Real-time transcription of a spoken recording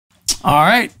All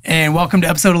right, and welcome to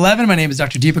episode 11. My name is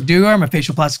Dr. Deepak Dugar. I'm a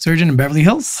facial plastic surgeon in Beverly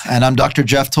Hills. And I'm Dr.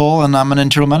 Jeff Toll, and I'm an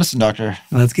internal medicine doctor.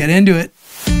 Let's get into it.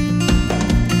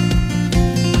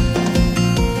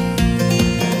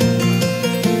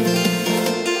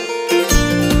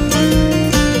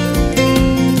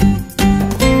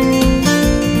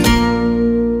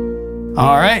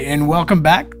 All right, and welcome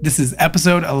back. This is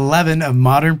episode 11 of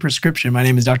Modern Prescription. My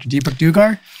name is Dr. Deepak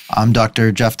Dugar. I'm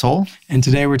Dr. Jeff Toll. And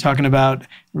today we're talking about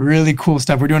really cool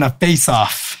stuff. We're doing a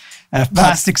face-off, a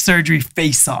plastic surgery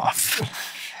face-off.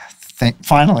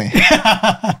 Finally.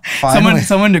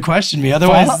 Someone to question me.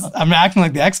 Otherwise, I'm acting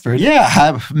like the expert.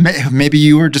 Yeah, maybe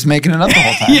you were just making it up the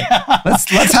whole time. Yeah.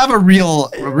 Let's have a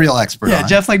real expert on.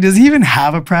 Jeff's like, does he even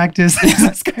have a practice? Is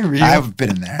this guy real? I've been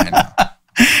in there, I know.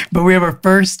 But we have our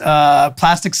first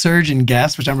plastic surgeon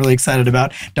guest, which I'm really excited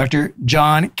about, Dr.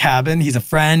 Jon Cabin. He's a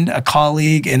friend, a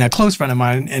colleague, and a close friend of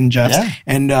mine and Jeff's. Yeah.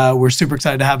 And we're super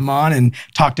excited to have him on and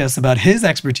talk to us about his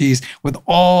expertise with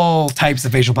all types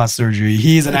of facial plastic surgery.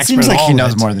 He's an expert. It seems like he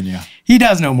knows more than you. He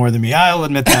does know more than me. I'll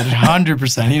admit that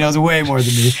 100%. He knows way more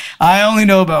than me. I only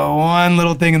know about one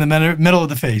little thing in the middle of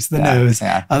the face, the nose.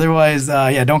 Yeah. Otherwise,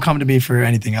 don't come to me for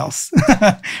anything else.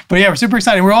 But yeah, we're super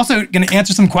excited. We're also going to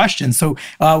answer some questions. So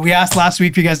we asked last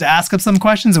week for you guys to ask us some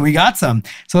questions, and we got some.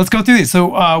 So let's go through these.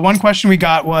 So one question we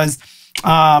got was,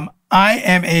 I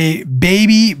am a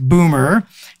baby boomer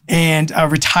and a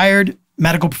retired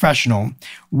medical professional.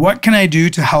 What can I do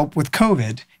to help with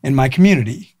COVID in my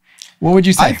community? What would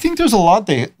you say? I think there's a lot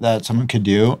that someone could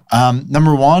do.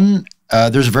 Number one,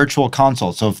 there's virtual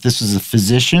consults. So if this is a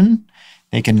physician,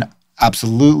 they can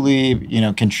absolutely,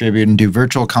 contribute and do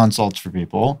virtual consults for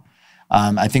people.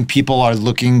 I think people are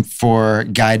looking for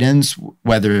guidance,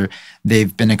 whether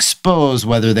they've been exposed,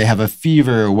 whether they have a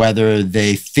fever, whether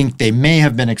they think they may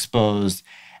have been exposed.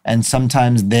 And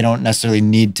sometimes they don't necessarily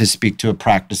need to speak to a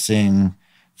practicing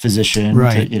physician,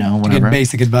 right? Whatever. To get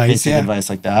basic advice,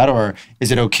 advice like that. Or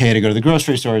is it okay to go to the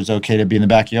grocery store? Is it okay to be in the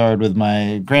backyard with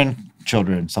my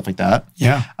grandchildren, stuff like that?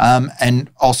 Yeah. And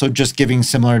also just giving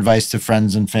similar advice to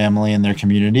friends and family in their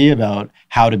community about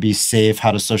how to be safe,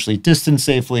 how to socially distance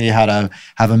safely, how to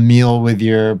have a meal with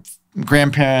your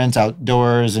grandparents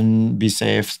outdoors and be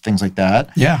safe, things like that.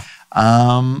 Yeah.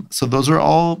 So those are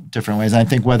all different ways. And I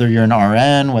think whether you're an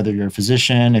RN, whether you're a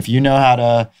physician, if you know how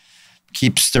to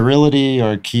keep sterility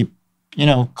or keep,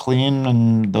 clean,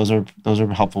 and those are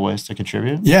helpful ways to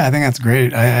contribute. Yeah, I think that's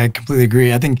great. I completely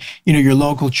agree. I think, your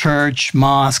local church,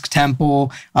 mosque,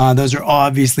 temple, those are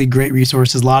obviously great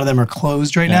resources. A lot of them are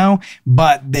closed right now,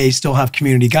 but they still have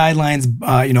community guidelines,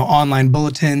 online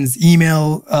bulletins,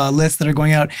 email lists that are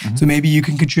going out. Mm-hmm. So maybe you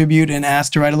can contribute and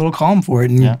ask to write a little column for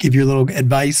it and give your little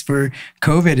advice for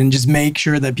COVID, and just make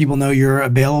sure that people know you're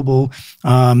available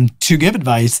to give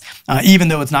advice, even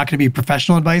though it's not going to be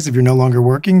professional advice if you're no longer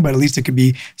working, but at least it could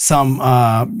be some,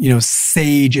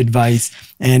 sage advice.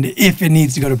 And if it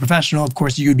needs to go to professional, of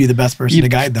course, you would be the best person to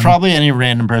guide them. Probably any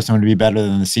random person would be better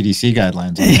than the CDC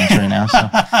guidelines right now. So.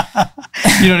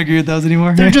 You don't agree with those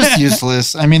anymore? They're just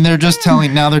useless. I mean, they're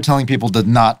telling people to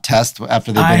not test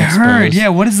after they've been exposed. I heard. Yeah.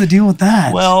 What is the deal with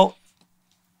that? Well,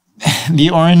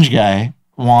 the orange guy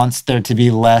wants there to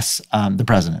be less, the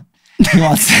president.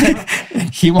 I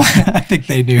think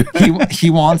they do. he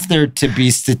wants there to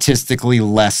be statistically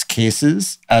less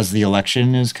cases as the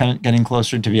election is kind of getting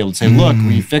closer, to be able to say, look,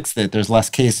 we fixed it. There's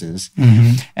less cases.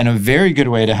 Mm-hmm. And a very good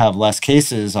way to have less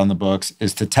cases on the books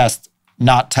is to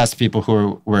not test people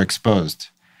who were exposed.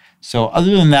 So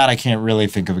other than that, I can't really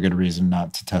think of a good reason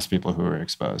not to test people who were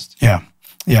exposed. Yeah.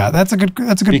 Yeah, that's a good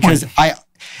point. Because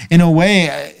in a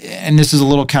way, and this is a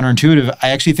little counterintuitive, I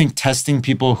actually think testing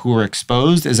people who are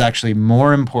exposed is actually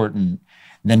more important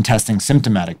than testing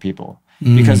symptomatic people.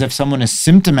 Because if someone is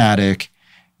symptomatic,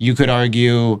 you could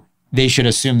argue they should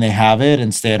assume they have it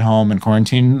and stay at home and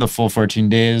quarantine the full 14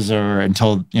 days or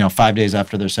until 5 days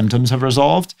after their symptoms have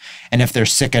resolved. And if they're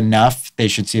sick enough, they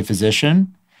should see a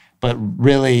physician. But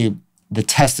really, the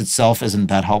test itself isn't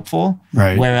that helpful.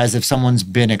 Right. Whereas if someone's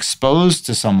been exposed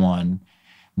to someone,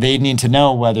 they need to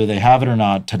know whether they have it or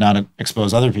not to not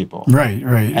expose other people. Right.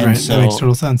 So, that makes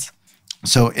total sense.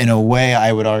 So in a way,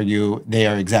 I would argue they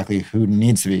are exactly who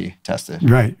needs to be tested.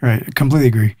 Right. Completely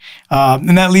agree.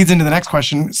 And that leads into the next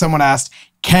question. Someone asked,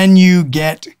 can you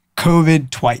get COVID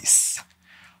twice?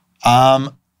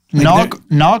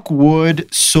 Knock wood,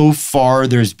 so far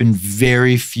there's been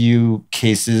very few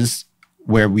cases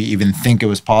where we even think it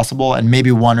was possible, and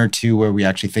maybe one or two where we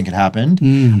actually think it happened.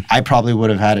 I probably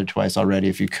would have had it twice already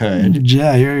if you could.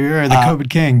 Yeah, you're the COVID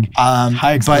king.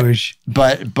 High exposure.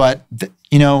 But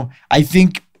I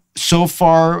think so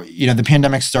far, the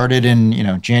pandemic started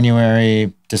in,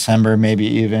 January, December, maybe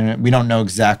even. We don't know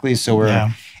exactly. So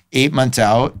we're 8 months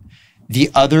out. The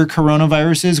other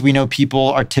coronaviruses, we know people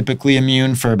are typically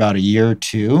immune for about a year or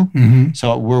two. Mm-hmm.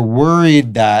 So we're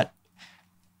worried that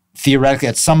theoretically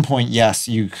at some point, yes,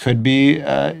 you could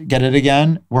get it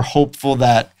again. We're hopeful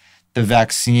that the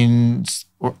vaccines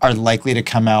are likely to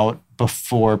come out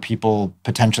before people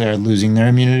potentially are losing their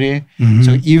immunity. Mm-hmm.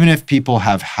 So even if people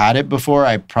have had it before,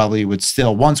 I probably would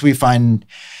still, once we find,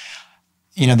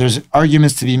 there's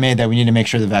arguments to be made that we need to make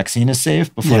sure the vaccine is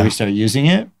safe before we start using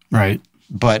it. Right.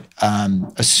 But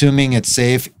assuming it's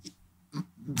safe,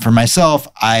 for myself,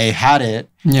 I had it,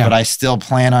 but I still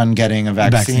plan on getting a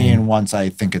vaccine once I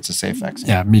think it's a safe vaccine.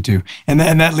 Yeah, me too. And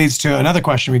that leads to another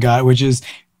question we got, which is,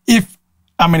 if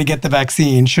I'm going to get the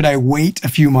vaccine, should I wait a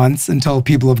few months until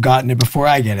people have gotten it before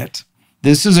I get it?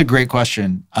 This is a great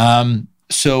question.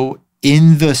 So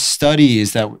in the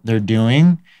studies that they're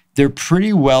doing, they're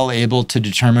pretty well able to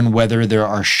determine whether there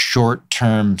are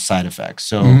short-term side effects.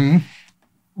 So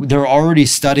they're already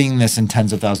studying this in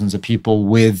tens of thousands of people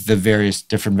with the various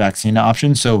different vaccine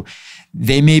options. So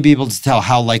they may be able to tell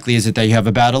how likely is it that you have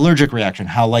a bad allergic reaction?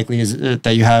 How likely is it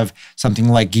that you have something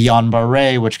like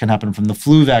Guillain-Barré, which can happen from the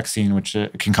flu vaccine, which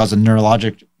can cause a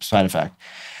neurologic side effect?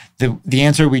 The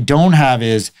answer we don't have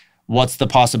is, what's the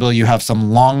possibility you have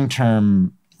some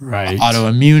long-term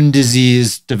autoimmune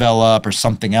disease develop or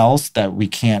something else that we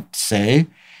can't say?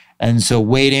 And so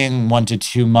waiting 1 to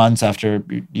 2 months after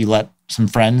you let some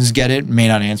friends get it may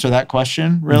not answer that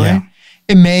question, really. Yeah.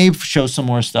 It may show some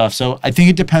more stuff. So I think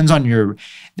it depends on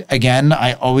again,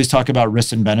 I always talk about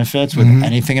risks and benefits with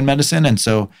anything in medicine. And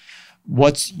so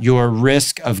what's your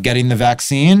risk of getting the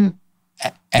vaccine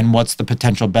and what's the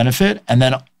potential benefit? And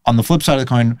then on the flip side of the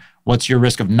coin, what's your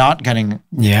risk of not getting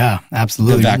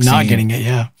absolutely the vaccine? Not getting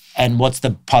it, And what's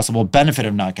the possible benefit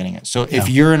of not getting it? So if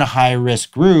you're in a high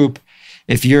risk group,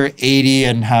 if you're 80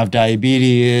 and have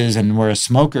diabetes and were a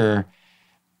smoker,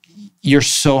 you're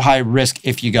so high risk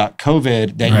if you got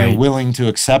COVID that you're willing to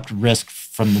accept risk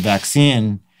from the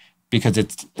vaccine because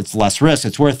it's less risk.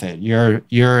 It's worth it.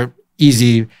 You're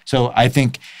easy. So I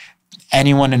think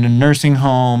anyone in a nursing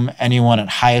home, anyone at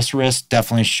highest risk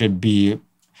definitely should be,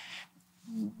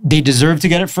 they deserve to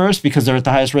get it first because they're at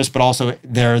the highest risk, but also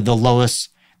they're the lowest,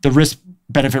 the risk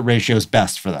benefit ratio is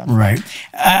best for them. Right.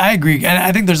 I agree. And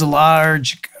I think there's a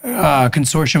large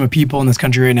consortium of people in this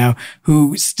country right now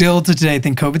who still to today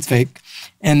think COVID's fake.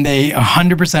 And they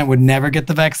 100% would never get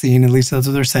the vaccine, at least that's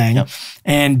what they're saying,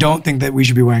 and don't think that we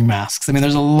should be wearing masks. I mean,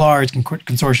 there's a large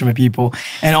consortium of people.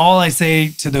 And all I say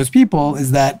to those people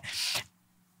is that,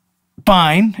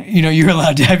 fine, you're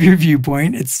allowed to have your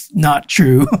viewpoint. It's not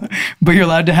true, but you're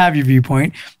allowed to have your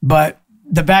viewpoint. But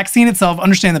the vaccine itself,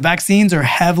 understand the vaccines are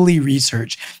heavily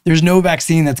researched. There's no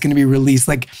vaccine that's going to be released.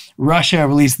 Like Russia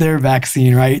released their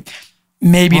vaccine, right?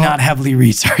 Maybe not heavily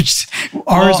researched.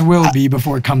 Ours will be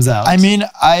before it comes out. I mean,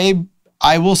 I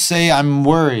will say I'm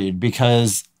worried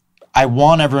because I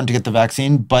want everyone to get the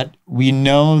vaccine, but we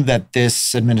know that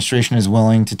this administration is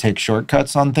willing to take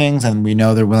shortcuts on things, and we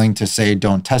know they're willing to say,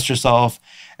 don't test yourself.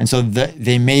 And so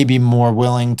they may be more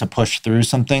willing to push through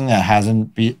something that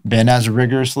hasn't been as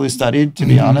rigorously studied, to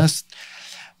be honest.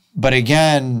 But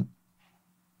again,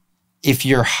 if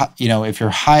you're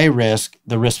high risk,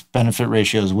 the risk benefit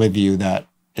ratio is with you that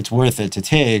it's worth it to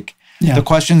take. Yeah. The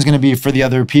question is going to be for the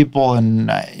other people, and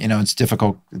it's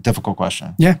difficult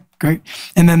question. Yeah, great.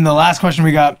 And then the last question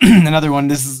we got, another one.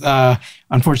 This is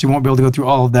unfortunately won't be able to go through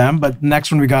all of them, but the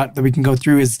next one we got that we can go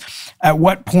through is: at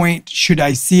what point should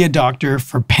I see a doctor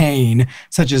for pain,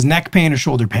 such as neck pain or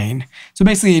shoulder pain? So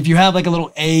basically, if you have like a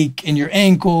little ache in your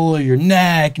ankle or your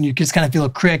neck, and you just kind of feel a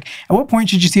crick, at what point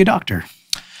should you see a doctor?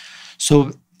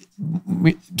 So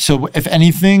if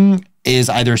anything is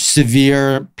either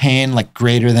severe pain, like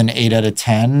greater than 8 out of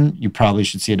 10, you probably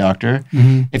should see a doctor.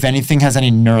 If anything has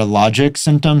any neurologic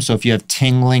symptoms, so if you have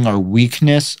tingling or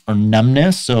weakness or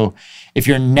numbness, so if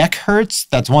your neck hurts,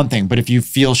 that's one thing. But if you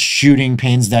feel shooting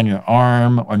pains down your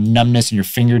arm or numbness in your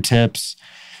fingertips,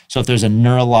 so if there's a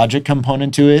neurologic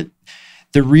component to it,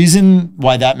 the reason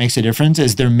why that makes a difference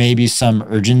is there may be some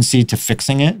urgency to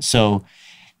fixing it. So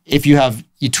if you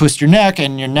twist your neck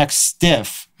and your neck's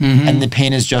stiff and the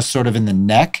pain is just sort of in the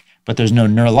neck, but there's no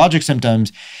neurologic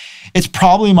symptoms, it's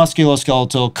probably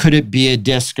musculoskeletal. Could it be a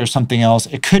disc or something else?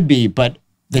 It could be, but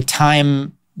the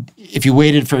time, if you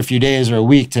waited for a few days or a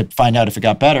week to find out if it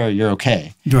got better, you're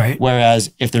okay. Right.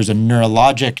 Whereas if there's a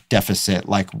neurologic deficit,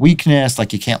 like weakness,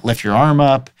 like you can't lift your arm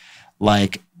up,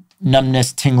 like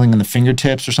numbness, tingling in the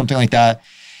fingertips or something like that,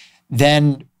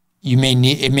 then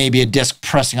it may be a disc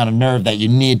pressing on a nerve that you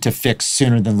need to fix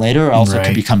sooner than later, or else it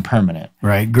could become permanent.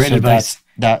 Right. Great advice.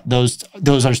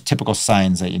 Those are typical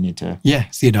signs that you need to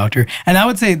see a doctor. And I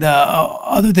would say the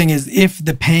other thing is, if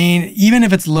the pain, even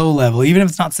if it's low level, even if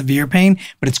it's not severe pain,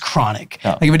 but it's chronic,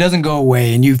 like if it doesn't go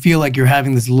away and you feel like you're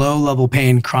having this low level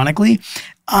pain chronically,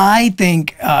 I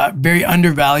think very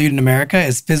undervalued in America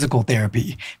is physical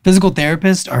therapy. Physical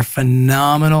therapists are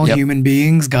phenomenal human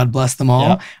beings. God bless them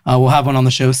all. We'll have one on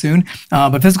the show soon.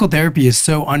 But physical therapy is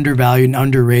so undervalued and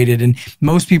underrated. And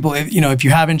most people, if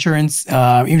you have insurance,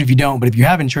 even if you don't, but if you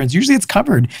have insurance, usually it's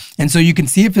covered. And so you can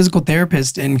see a physical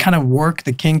therapist and kind of work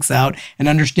the kinks out and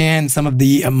understand some of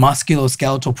the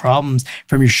musculoskeletal problems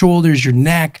from your shoulders, your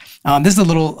neck. This is a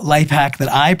little life hack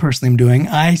that I personally am doing.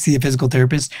 I see a physical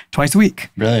therapist twice a week.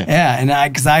 Really? Yeah.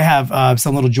 And because I have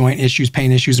some little joint issues,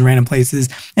 pain issues in random places.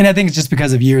 And I think it's just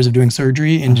because of years of doing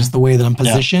surgery and just the way that I'm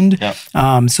positioned.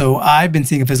 So I've been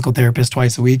seeing a physical therapist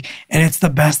twice a week, and it's the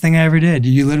best thing I ever did.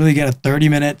 You literally get a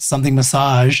 30-minute something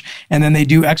massage, and then they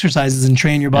do exercises and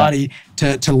train your body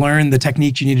to learn the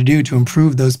techniques you need to do to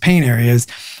improve those pain areas.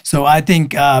 So I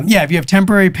think, if you have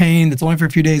temporary pain that's only for a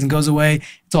few days and goes away,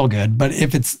 it's all good. But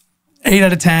if it's 8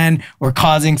 out of 10 or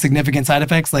causing significant side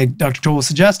effects like Dr. Toll was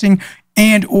suggesting,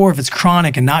 or if it's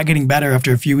chronic and not getting better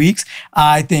after a few weeks,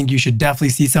 I think you should definitely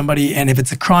see somebody. And if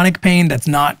it's a chronic pain that's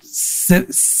not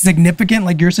significant,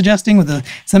 like you're suggesting with the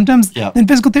symptoms, then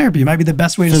physical therapy might be the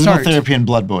best way to start. Physical therapy and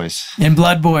blood boys. And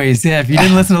blood boys. Yeah, if you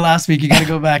didn't listen to last week, you got to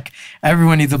go back.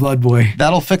 Everyone needs a blood boy.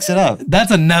 That'll fix it up.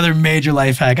 That's another major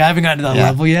life hack. I haven't gotten to that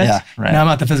level yet. Yeah, right. Now I'm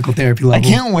at the physical therapy level. I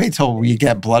can't wait till we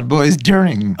get blood boys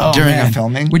during a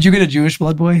filming. Would you get a Jewish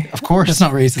blood boy? Of course. That's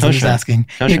not racist. I'm just asking.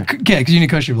 Kosher. Yeah, because you need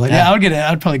kosher blood. Yeah,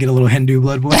 I'd probably get a little Hindu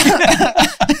blood boy.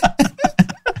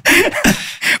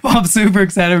 Well, I'm super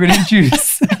excited. We're going to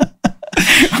introduce.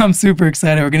 I'm super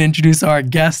excited. We're going to introduce our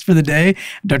guest for the day,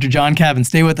 Dr. Jon Cabin.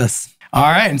 Stay with us. All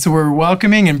right. And so we're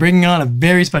welcoming and bringing on a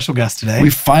very special guest today. We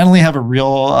finally have a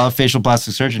real facial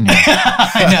plastic surgeon here.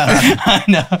 I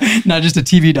know. Not just a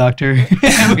TV doctor.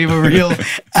 We have a real,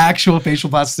 actual facial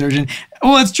plastic surgeon.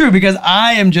 Well, it's true, because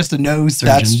I am just a nose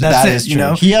surgeon. That is true. You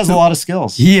know? He has a lot of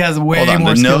skills. He has way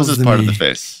more skills than me. The nose is part of the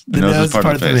face. The nose is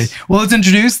part of the face. Well, let's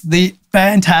introduce the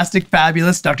fantastic,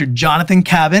 fabulous Dr. Jon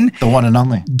Cabin. The one and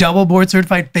only. Double board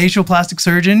certified facial plastic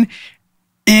surgeon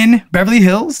in Beverly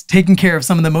Hills, taking care of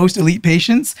some of the most elite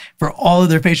patients for all of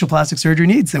their facial plastic surgery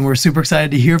needs. And we're super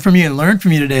excited to hear from you and learn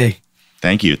from you today.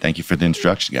 Thank you. Thank you for the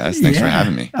introduction, guys. Thanks for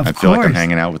having me. I feel like I'm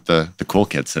hanging out with the cool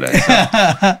kids today.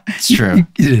 So. It's true.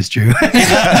 It is true.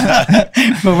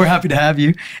 But we're happy to have you.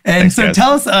 And Thanks, so guys.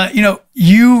 tell us,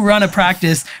 you run a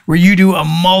practice where you do a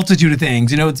multitude of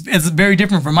things. It's very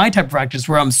different from my type of practice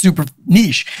where I'm super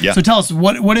niche. Yeah. So tell us,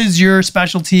 what is your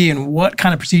specialty and what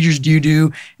kind of procedures do you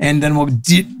do? And then we'll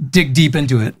dig deep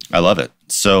into it. I love it.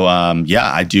 So,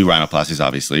 I do rhinoplasties,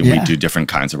 obviously. Yeah. We do different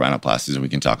kinds of rhinoplasties, and we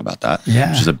can talk about that,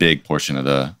 which is a big portion of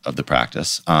the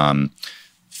practice.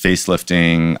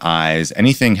 Facelifting, eyes,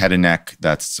 anything head and neck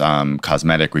that's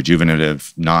cosmetic,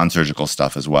 rejuvenative, non-surgical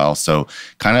stuff as well. So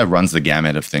kind of runs the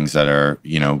gamut of things that are,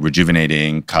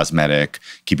 rejuvenating, cosmetic,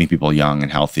 keeping people young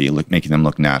and healthy, making them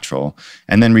look natural.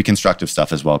 And then reconstructive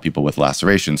stuff as well, people with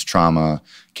lacerations, trauma,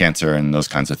 cancer, and those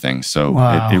kinds of things. So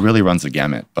it really runs the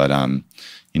gamut. But,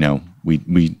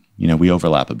 we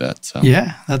overlap a bit. So.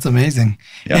 Yeah, that's amazing.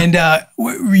 Yeah. And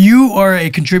you are a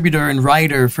contributor and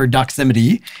writer for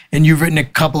Doximity, and you've written a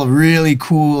couple of really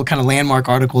cool kind of landmark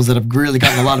articles that have really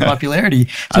gotten a lot of popularity.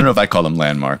 I don't know if I call them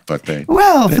landmark, but for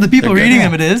the people reading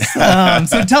them, it is.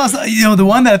 So tell us, the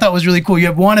one that I thought was really cool. You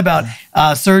have one about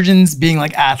surgeons being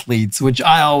like athletes, which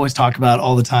I always talk about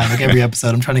all the time, like every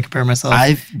episode. I'm trying to compare myself.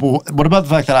 What about the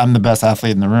fact that I'm the best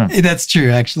athlete in the room? That's true,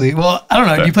 actually. Well, I don't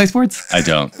know. Do you play sports? I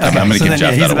don't. Okay, I'm going to give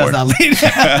Jeff that award.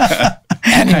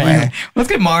 Anyway, let's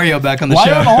get Mario back on the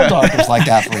show. Why aren't all doctors like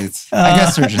athletes? I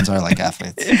guess surgeons are like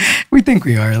athletes. We think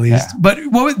we are, at least. Yeah. But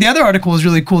the other article was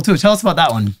really cool too. Tell us about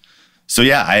that one. So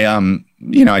I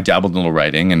dabbled in a little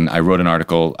writing, and I wrote an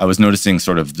article. I was noticing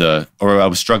I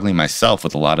was struggling myself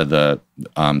with a lot of the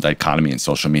dichotomy in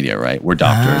social media, right? We're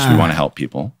doctors. We want to help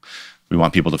people. We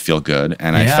want people to feel good.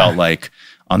 And I felt like,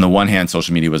 on the one hand,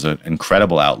 social media was an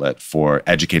incredible outlet for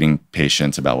educating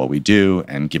patients about what we do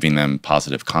and giving them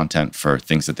positive content for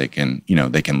things that they can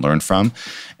learn from.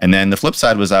 And then the flip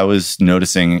side was, I was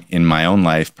noticing in my own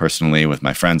life personally with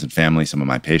my friends and family, some of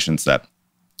my patients, that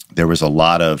there was a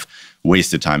lot of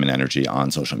wasted time and energy on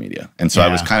social media. And so I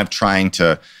was kind of trying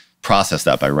to process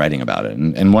that by writing about it.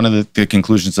 And one of the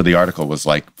conclusions of the article was,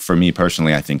 like, for me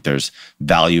personally, I think there's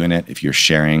value in it if you're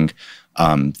sharing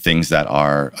things that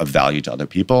are of value to other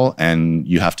people. And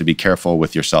you have to be careful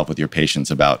with yourself, with your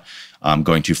patients about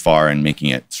going too far and making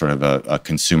it sort of a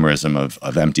consumerism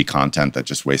of empty content that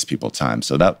just wastes people's time.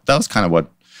 So that was kind of what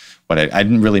I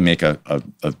didn't really make a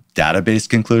database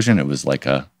conclusion. It was like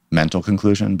a mental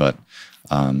conclusion, but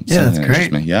that's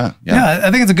great. Yeah, I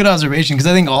think it's a good observation, because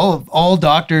I think all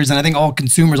doctors, and I think all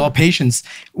consumers, all patients,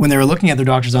 when they were looking at their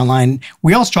doctors online,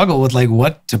 we all struggle with like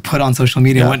what to put on social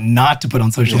media, what not to put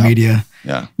on social media.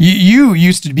 Yeah. You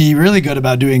used to be really good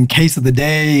about doing case of the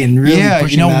day and really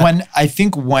pushing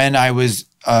that. when I was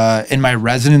in my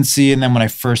residency, and then when I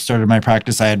first started my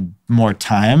practice, I had more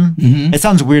time. It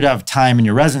sounds weird to have time in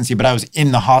your residency, but I was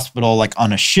in the hospital like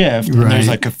on a shift, and there's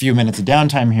like a few minutes of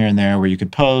downtime here and there where you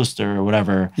could post or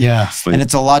whatever. Yeah. Sleep. And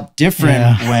it's a lot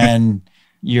different when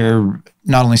you're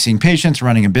not only seeing patients,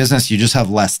 running a business, you just have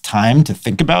less time to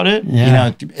think about it. Yeah. You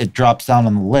know, it drops down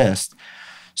on the list.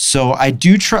 So I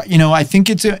do try, I think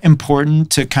it's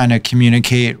important to kind of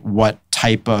communicate what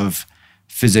type of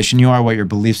physician you are, what your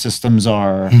belief systems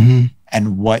are,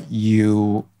 and what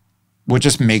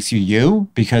just makes you,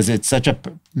 because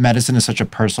medicine is such a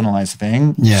personalized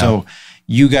thing. Yeah. So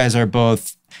you guys are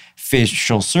both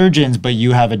facial surgeons, but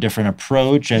you have a different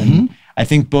approach. And I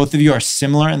think both of you are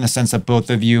similar in the sense that both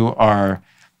of you are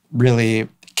really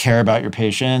care about your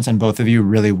patients, and both of you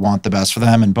really want the best for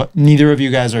them. But neither of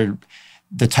you guys are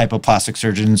the type of plastic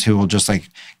surgeons who will just like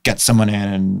get someone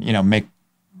in and, make,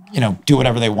 do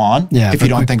whatever they want if you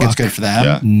don't think it's good for them.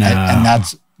 Yeah. No. And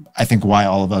that's, I think, why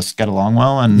all of us get along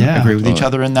well and agree with each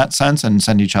other in that sense and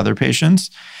send each other patients.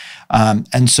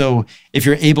 And so if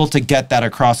you're able to get that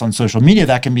across on social media,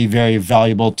 that can be very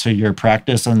valuable to your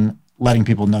practice and letting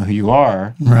people know who you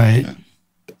are. Right.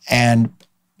 And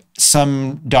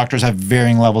some doctors have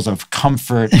varying levels of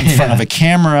comfort in front of a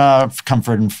camera,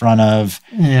 comfort in front of,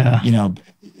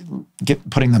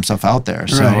 putting themselves out there.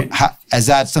 So is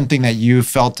that something that you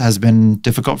felt has been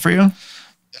difficult for you?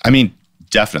 I mean,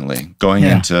 definitely going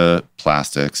into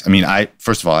plastics. I mean,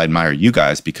 first of all, I admire you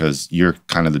guys because you're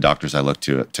kind of the doctors I look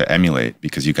to emulate,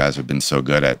 because you guys have been so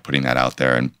good at putting that out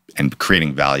there and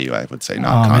creating value, I would say,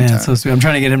 not content. Man, so sweet. I'm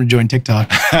trying to get him to join TikTok.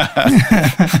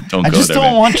 I don't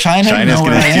want China. China's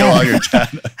going to steal all your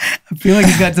data. I feel like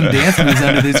he's got some dance moves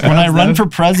under these. When I run for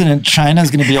president,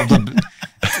 China's going to be able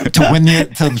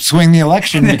to swing the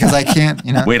election, because I can't.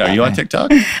 Wait, are you on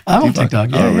TikTok? I'm on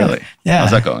TikTok. Yeah. Oh, really? Yeah.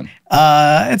 How's that going?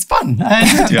 It's fun. I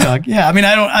enjoy TikTok. Yeah. I mean,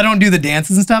 I don't do the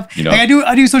dances and stuff. You know, like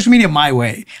I do social media my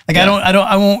way. Like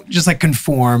I won't just like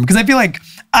conform, because I feel like,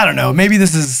 I don't know, maybe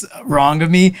this is wrong of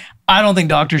me. I don't think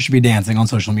doctors should be dancing on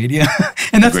social media.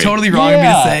 And that's totally wrong of me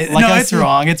to say. Like, no, it's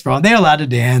wrong. It's wrong. They're allowed to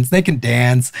dance. They can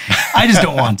dance. I just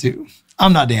don't want to.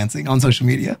 I'm not dancing on social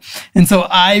media. And so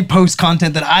I post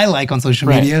content that I like on social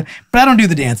media, but I don't do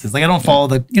the dances. Like I don't follow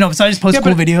so I just post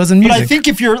cool videos and music. But I think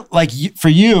if you're like, for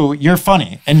you, you're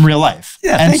funny in real life.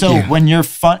 Yeah, and so you.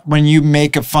 when you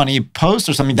make a funny post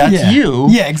or something, that's you.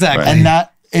 Yeah, exactly. And that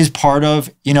is part of,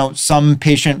 some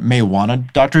patient may want a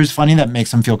doctor who's funny that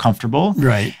makes them feel comfortable.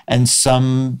 Right. And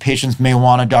some patients may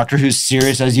want a doctor who's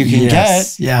serious as you can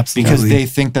get. Yeah, absolutely. Because they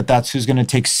think that that's who's going to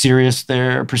take serious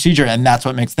their procedure, and that's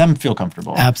what makes them feel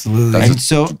comfortable. Absolutely.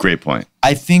 That's a great point.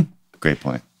 I think great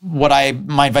point.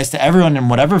 My advice to everyone in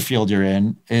whatever field you're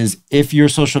in is, if your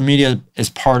social media is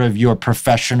part of your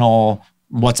professional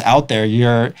what's out there,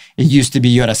 it used to be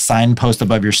you had a signpost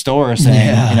above your store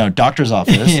saying, doctor's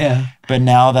office. But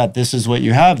now that this is what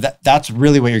you have, that's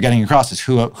really what you're getting across is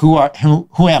who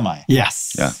am I?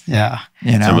 Yes. Yeah.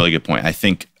 It's a really good point. I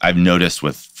think I've noticed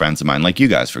with friends of mine, like you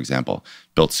guys, for example,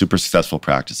 built super successful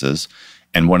practices.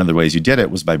 And one of the ways you did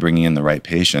it was by bringing in the right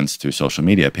patients through social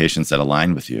media, patients that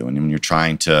align with you. And when you're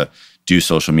trying to do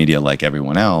social media like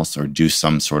everyone else, or do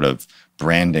some sort of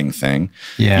branding thing,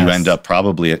 you end up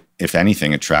probably, if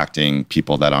anything, attracting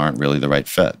people that aren't really the right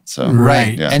fit. So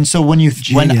And so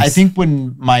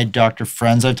when my doctor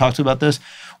friends I've talked to about this,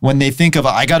 when they think of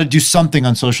I got to do something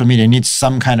on social media, it needs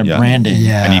some kind of branding,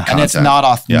 and it's not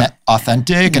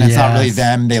authentic, and it's not really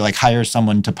them. They like hire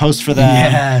someone to post for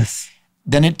them.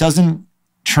 Then it doesn't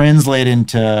translate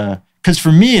into, because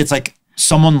for me it's like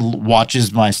someone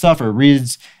watches my stuff or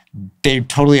reads, they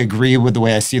totally agree with the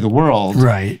way I see the world.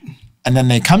 Right. And then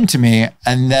they come to me,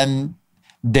 and then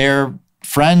their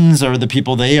friends or the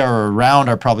people they are around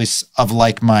are probably of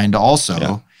like mind also.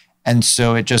 Yeah. And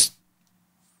so it just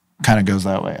kind of goes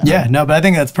that way. No, but I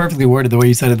think that's perfectly worded the way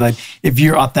you said it. Like, if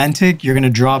you're authentic, you're going to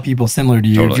draw people similar to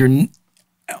you. Totally. If you're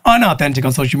unauthentic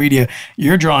on social media,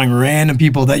 you're drawing random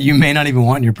people that you may not even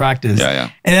want in your practice. Yeah.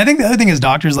 And I think the other thing is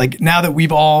doctors, like now that we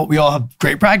all have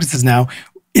great practices now,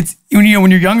 it's when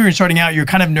you're younger and starting out, you're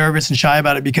kind of nervous and shy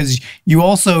about it because you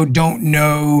also don't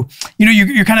know,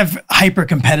 you're kind of hyper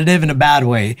competitive in a bad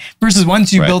way versus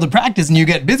once you build a practice and you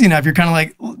get busy enough, you're kind of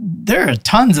like, there are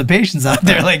tons of patients out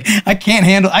there. Like I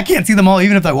can't see them all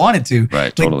even if I wanted to.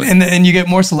 Right. Totally. And you get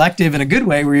more selective in a good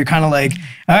way where you're kind of like,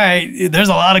 all right, there's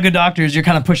a lot of good doctors. You're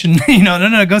kind of pushing,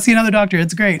 no, go see another doctor.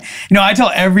 It's great. I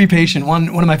tell every patient, one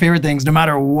of my favorite things, no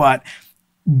matter what,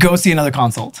 go see another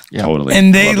consult. Yeah. Totally.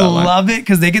 And they love it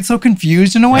because they get so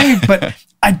confused in a way, but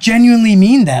I genuinely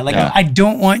mean that. Like, I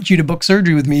don't want you to book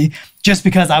surgery with me just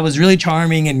because I was really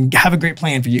charming and have a great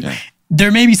plan for you. Yeah. There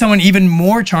may be someone even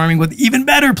more charming with even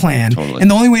better plan. Totally.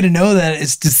 And the only way to know that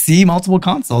is to see multiple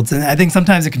consults. And I think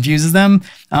sometimes it confuses them.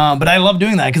 But I love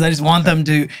doing that because I just want them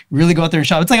to really go out there and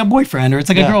shop. It's like a boyfriend or it's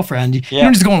like a girlfriend. You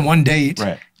don't just go on one date.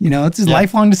 Right. It's a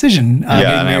lifelong decision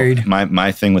getting married.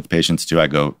 My thing with patients too,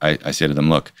 I say to them,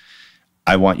 look,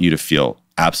 I want you to feel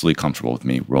absolutely comfortable with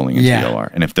me rolling into the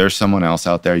OR. And if there's someone else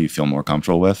out there you feel more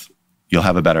comfortable with, you'll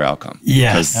have a better outcome.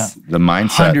 Yes. Because the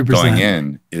mindset 100%. Going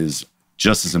in is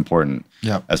just as important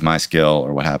as my skill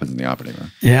or what happens in the operating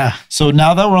room. Yeah. So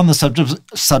now that we're on the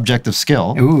subject of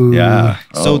skill. Ooh. Yeah.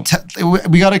 So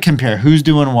we got to compare who's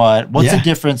doing what. What's the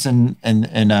difference in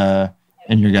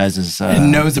your guys'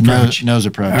 nose approach? Nose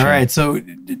approach. All right. So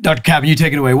Dr. Cabin, you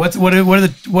take it away. What's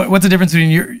the difference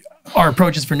between our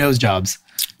approaches for nose jobs?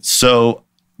 So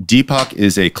Deepak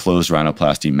is a closed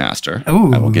rhinoplasty master.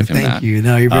 Oh, I will give him that. Thank you.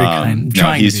 No, you're very kind.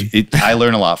 I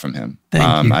learn a lot from him.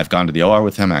 Thank you. I've gone to the OR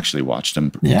with him, actually watched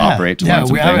him operate to learn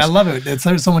some things. I love it. It's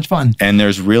so much fun. And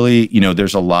there's really,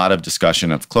 there's a lot of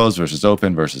discussion of closed versus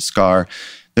open versus scar.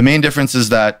 The main difference is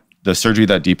that the surgery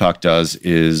that Deepak does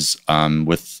is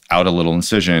without a little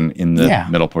incision in the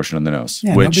middle portion of the nose,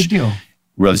 which no big deal.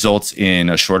 Results in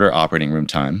a shorter operating room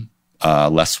time.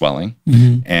 Less swelling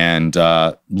and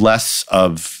less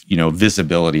of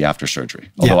visibility after surgery.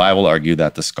 Although I will argue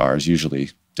that the scars usually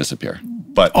disappear.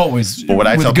 But always. But what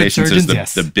I tell patients is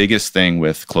the biggest thing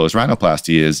with closed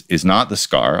rhinoplasty is not the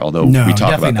scar, although we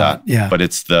talk about that. Yeah. But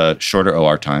it's the shorter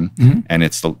OR time and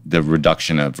it's the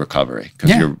reduction of recovery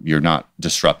because you're not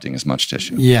disrupting as much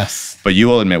tissue. Yes. But you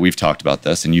will admit we've talked about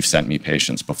this and you've sent me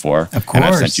patients before. Of course. And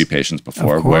I've sent you patients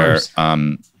before where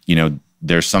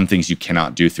there's some things you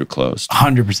cannot do through closed.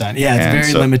 100%. Yeah,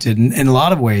 it's very limited. In a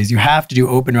lot of ways, you have to do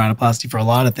open rhinoplasty for a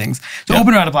lot of things. So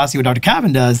open rhinoplasty, what Dr.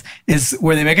 Cabin does, is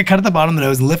where they make a cut at the bottom of the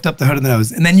nose, lift up the hood of the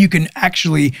nose, and then you can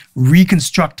actually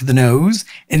reconstruct the nose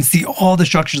and see all the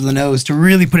structures of the nose to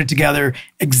really put it together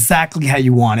exactly how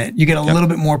you want it. You get a little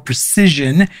bit more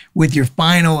precision with your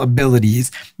final abilities.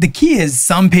 The key is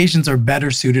some patients are better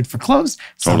suited for closed,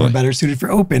 some are better suited for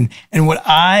open. And what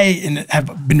I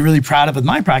have been really proud of with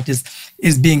my practice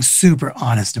is being super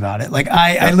honest about it. Like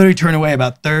I literally turn away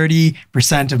about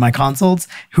 30% of my consults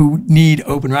who need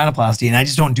open rhinoplasty and I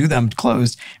just don't do them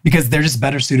closed because they're just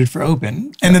better suited for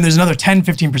open. And then there's another 10,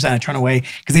 15% I turn away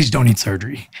because they just don't need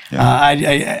surgery. Yeah.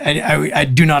 I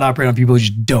do not operate on people who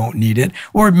just don't need it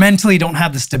or mentally don't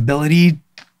have the stability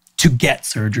to get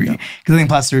surgery. Because I think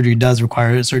plastic surgery does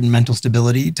require a certain mental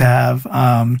stability to have.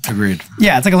 Agreed.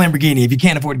 Yeah, it's like a Lamborghini. If you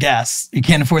can't afford gas, you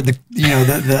can't afford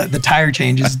the tire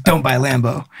changes, don't buy a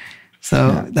Lambo.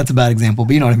 So that's a bad example,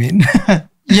 but you know what I mean?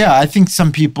 Yeah, I think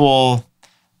some people,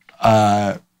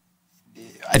 I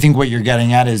think what you're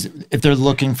getting at is if they're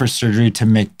looking for surgery to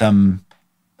make them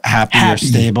happy or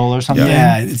stable or something.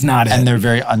 Yeah, it's not and they're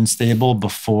very unstable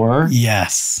before.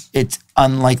 Yes. It's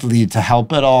unlikely to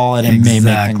help at all and it may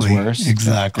make things worse.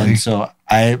 Exactly. And so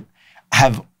I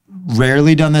have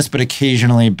rarely done this, but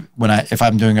occasionally if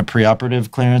I'm doing a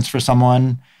preoperative clearance for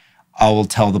someone, I will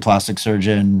tell the plastic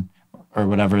surgeon or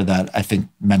whatever that I think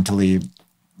mentally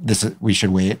we should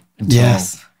wait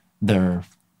until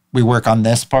we work on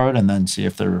this part and then see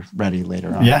if they're ready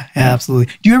later on. Yeah,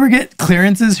 absolutely. Do you ever get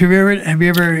clearances? Have you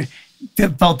ever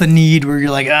felt the need where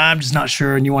you're like, I'm just not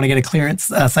sure and you want to get a clearance,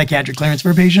 psychiatric clearance for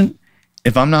a patient?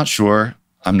 If I'm not sure,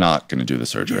 I'm not going to do the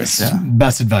surgery. Yes.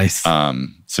 Best advice.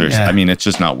 Seriously. I mean, it's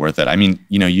just not worth it. I mean,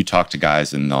 you talk to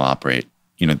guys and they'll operate,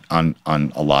 on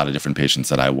a lot of different patients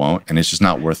that I won't. And it's just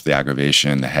not worth the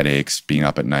aggravation, the headaches, being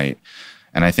up at night.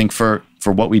 And I think for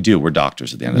what we do, we're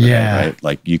doctors at the end of the day, right?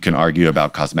 Like you can argue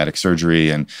about cosmetic surgery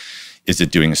and is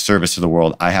it doing a service to the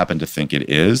world? I happen to think it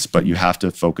is, but you have to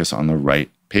focus on the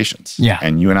right patients. Yeah.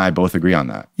 And you and I both agree on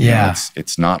that. Yeah.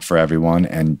 It's not for everyone.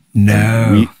 And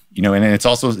no. And it's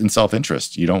also in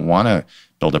self-interest. You don't want to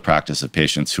build a practice of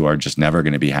patients who are just never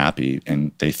going to be happy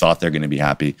and they thought they're going to be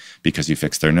happy because you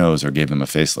fixed their nose or gave them a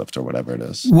facelift or whatever it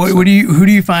is. Who do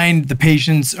you find the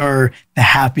patients are the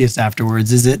happiest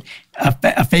afterwards? Is it a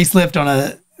facelift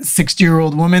on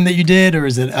 60-year-old woman that you did, or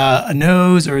is it a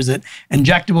nose, or is it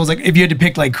injectables? Like if you had to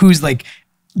pick like who's like,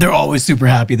 they're always super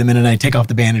happy the minute I take off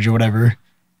the bandage or whatever.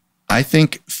 I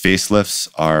think facelifts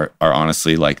are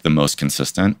honestly like the most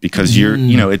consistent because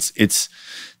it's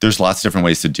there's lots of different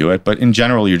ways to do it, but in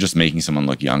general, you're just making someone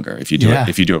look younger if you do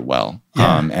it well.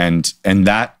 Yeah. And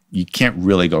that you can't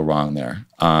really go wrong there.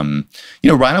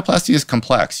 Rhinoplasty is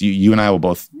complex. You and I will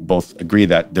both agree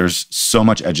that there's so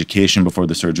much education before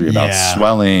the surgery about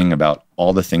swelling, about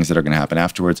all the things that are going to happen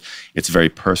afterwards. It's very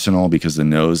personal because the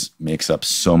nose makes up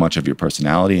so much of your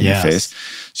personality in your face.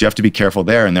 So you have to be careful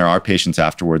there. And there are patients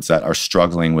afterwards that are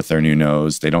struggling with their new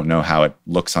nose. They don't know how it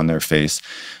looks on their face.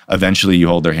 Eventually you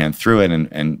hold their hand through it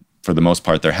and for the most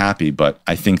part, they're happy. But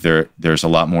I think there's a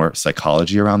lot more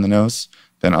psychology around the nose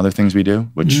than other things we do,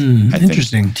 which I think.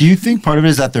 Interesting. Do you think part of it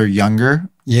is that they're younger?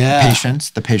 Yeah.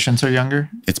 The patients are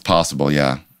younger? It's possible,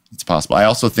 yeah. It's possible. I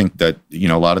also think that, a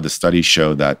lot of the studies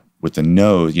show that with the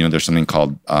nose, there's something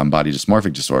called body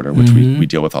dysmorphic disorder, which we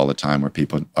deal with all the time, where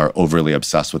people are overly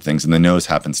obsessed with things. And the nose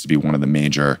happens to be one of the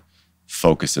major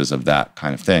focuses of that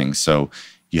kind of thing. So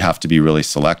you have to be really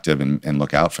selective and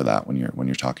look out for that when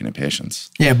you're talking to patients.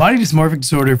 Yeah, body dysmorphic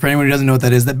disorder, for anyone who doesn't know what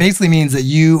that is, that basically means that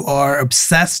you are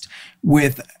obsessed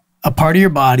with a part of your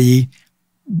body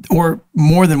or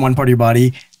more than one part of your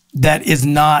body that is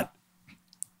not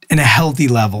in a healthy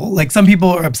level. Like some people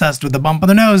are obsessed with the bump on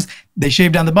the nose, they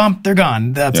shave down the bump, they're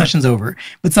gone, the obsession's over.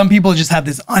 But some people just have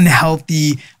this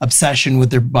unhealthy obsession with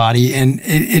their body, and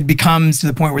it becomes to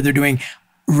the point where they're doing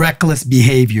reckless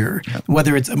behavior,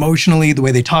 whether it's emotionally, the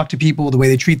way they talk to people, the way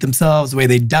they treat themselves, the way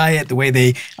they diet, the way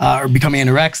they are becoming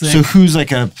anorexic. So who's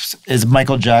is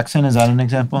Michael Jackson, is that an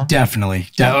example? Definitely.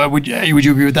 Would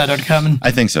you agree with that, Dr. Cabin?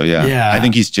 I think so, yeah. I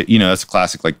think he's, that's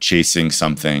classic, like chasing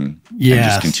something and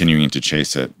just continuing to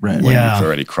chase it when you've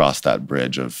already crossed that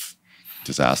bridge of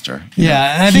disaster.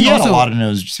 Yeah, and I think he also had a lot of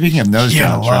nose. Speaking of nose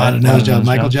jobs, a lot of nose jobs.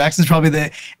 Michael Jackson's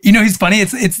probably he's funny.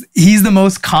 He's the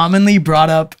most commonly brought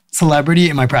up celebrity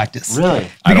in my practice. Really?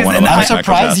 I'm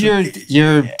surprised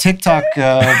your TikTok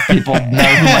people know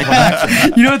who Michael Jackson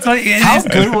is. You know what's funny? How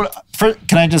good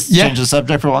can I just change the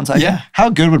subject for 1 second? Yeah. How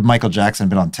good would Michael Jackson have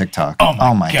been on TikTok?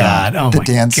 Oh my God. Oh the my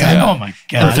dance God. scene. Oh my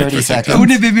God. For 30 seconds. It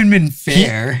wouldn't have even been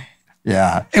fair.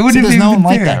 Yeah. It wouldn't have there's even no one been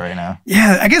like fair. that right now.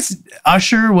 Yeah, I guess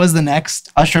Usher was the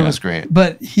next. Usher was great.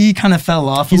 But he kind of fell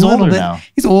off He's a little older bit. now.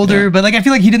 He's older, but I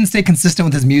feel like he didn't stay consistent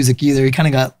with his music either. He kind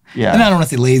of got, and I don't want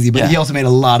to say lazy, but he also made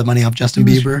a lot of money off Justin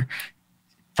Bieber.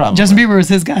 Probably. Justin Bieber was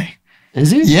his guy. Is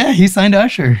he? Yeah, he signed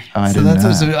Usher. Oh, I didn't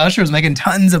know. So Usher was making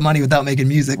tons of money without making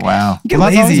music. Wow. You get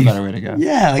That's always lazy. a better way to go.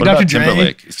 Yeah, like what Dr. about Dre.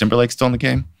 Timberlake? Is Timberlake still in the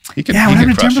game? What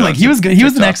happened to Timberlake? He was good. He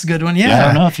was the next good one. Yeah. I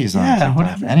don't know if he's on TikTok.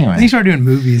 Whatever. Anyway. I think he started doing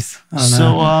movies. I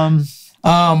don't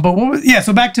know. But what was,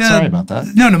 so back to, sorry about that.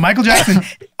 No, Michael Jackson.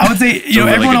 I would say,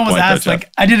 really everyone good always point, asks, though, like,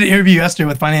 I did an interview yesterday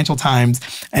with Financial Times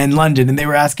in London, and they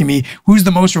were asking me, who's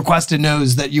the most requested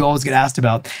nose that you always get asked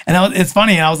about? And it's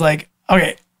funny, and I was like,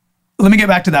 okay, let me get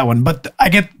back to that one. But I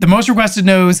get the most requested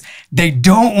nose they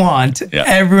don't want. Yeah.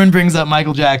 Everyone brings up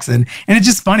Michael Jackson. And it's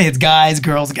just funny. It's guys,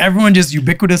 girls, like everyone just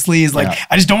ubiquitously is like,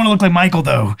 I just don't want to look like Michael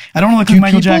though. I don't want to look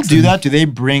like Michael Jackson. Do that? Do they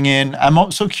bring in, I'm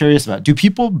also curious about, do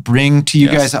people bring to you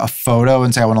guys a photo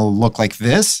and say, I want to look like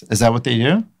this? Is that what they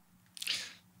do?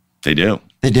 They do.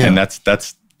 They do. And that's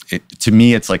it, to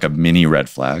me, it's like a mini red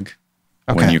flag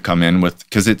when you come in with,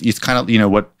 because it's kind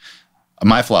of, what,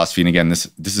 my philosophy, and again, this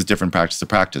is different practice to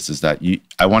practice, is that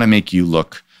I want to make you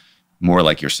look more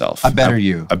like yourself. A better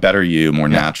you, more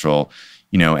natural,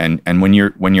 and when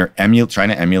you're trying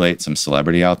to emulate some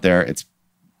celebrity out there, it's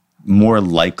more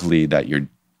likely that you're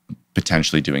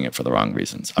potentially doing it for the wrong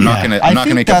reasons. I'm not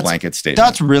gonna make a blanket statement.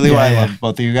 That's really why I love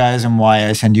both of you guys and why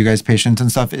I send you guys patients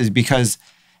and stuff, is because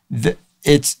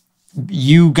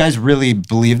you guys really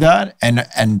believe that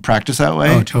and practice that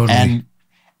way. Oh, totally. And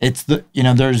it's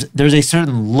there's a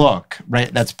certain look,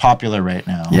 right, that's popular right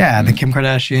now. Yeah, the Kim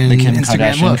Kardashian,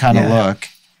 Instagram Kardashian look, kind of look.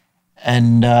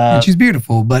 And she's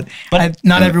beautiful, but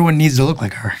not everyone needs to look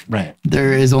like her. Right.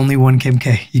 There is only one Kim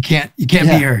K. You can't be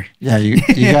her. Yeah, you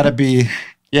gotta be.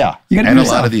 Yeah. You gotta and be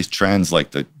a lot of these trends, like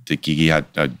the Gigi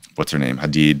what's her name,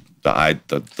 Hadid,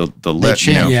 the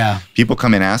lip. People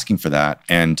come in asking for that,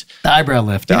 and the eyebrow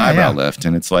lift. Lift,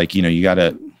 and it's like you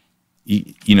gotta.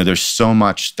 There's so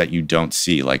much that you don't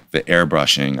see, like the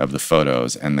airbrushing of the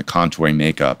photos and the contouring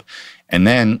makeup. And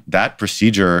then that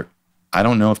procedure, I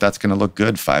don't know if that's going to look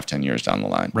good 5-10 years down the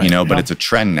line, but it's a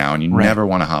trend now, and you never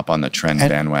want to hop on the trend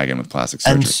bandwagon with plastic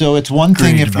surgery. And so it's one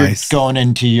thing if you're going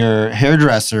into your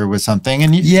hairdresser with something,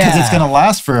 and because it's going to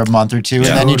last for a month or two, and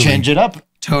then you change it up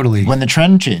Totally. when the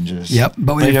trend changes. Yep.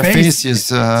 But with Your face is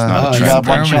you got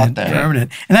one shot there.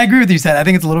 permanent. And I agree with you, Seth. I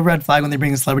think it's a little red flag when they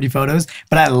bring in celebrity photos,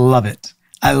 but I love it.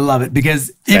 I love it because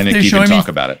if And they're you showing can me, talk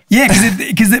about it. yeah,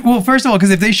 well, first of all,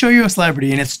 because if they show you a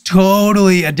celebrity and it's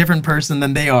totally a different person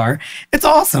than they are, it's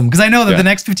awesome. Because I know that the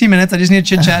next 15 minutes, I just need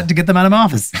to chit chat to get them out of my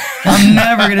office. I'm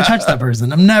never going to touch that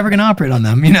person. I'm never going to operate on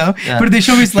them, you know? Yeah. But if they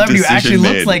show me a celebrity who actually Decision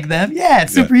looks made. like them, yeah,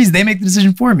 it's super easy. They make the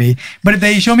decision for me. But if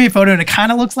they show me a photo and it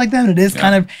kind of looks like them, and it is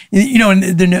kind of, you know, and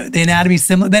the anatomy is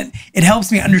similar, then it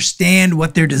helps me understand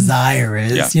what their desire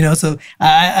is, you know? So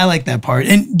I like that part.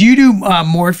 And do you do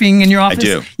morphing in your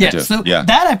office? do. Yeah. I do. So Yeah.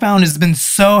 that I found has been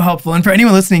so helpful. And for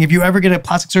anyone listening, if you ever get a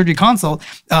plastic surgery consult,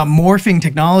 morphing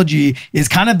technology is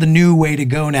kind of the new way to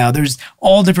go now. There's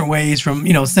all different ways from,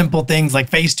 you know, simple things like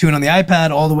Facetune on the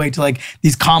iPad all the way to like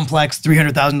these complex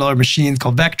 $300,000 machines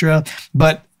called Vectra.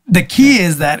 But the key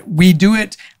is that we do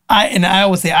it. I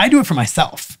always say I do it for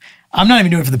myself. I'm not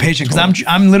even doing it for the patient because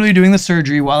I'm literally doing the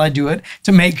surgery while I do it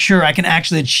to make sure I can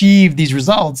actually achieve these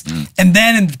results. And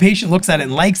then if the patient looks at it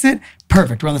and likes it,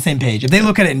 perfect, we're on the same page. If they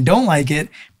look at it and don't like it,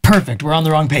 perfect, we're on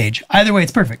the wrong page. Either way,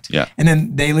 it's perfect. Yeah. And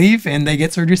then they leave and they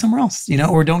get surgery somewhere else, you know,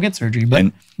 or don't get surgery. But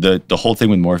And the whole thing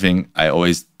with morphing, I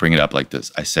always bring it up like this.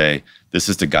 I say, this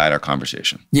is to guide our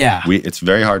conversation. yeah, It's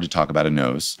very hard to talk about a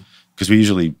nose because we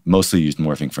usually mostly use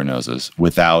morphing for noses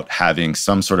without having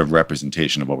some sort of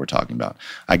representation of what we're talking about.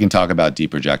 I can talk about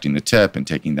deprojecting the tip and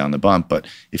taking down the bump, but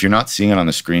if you're not seeing it on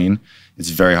the screen, it's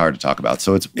very hard to talk about.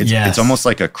 So it's almost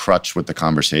like a crutch with the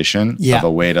conversation of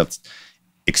a way to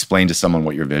explain to someone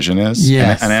what your vision is.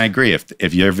 Yes. And I agree.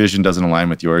 If your vision doesn't align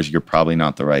with yours, you're probably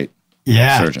not the right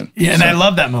surgeon. Yeah, and I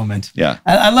love that moment. Yeah.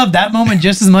 I love that moment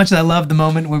just as much as I love the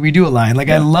moment where we do align. Like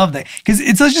I love that because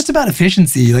it's just about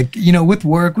efficiency. Like, you know, with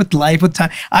work, with life, with time.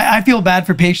 I feel bad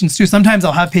for patients too. Sometimes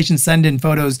I'll have patients send in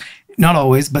photos. Not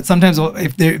always, but sometimes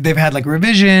if they've had like a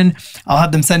revision, I'll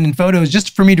have them send in photos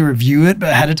just for me to review it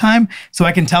ahead of time so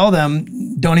I can tell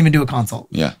them, don't even do a consult.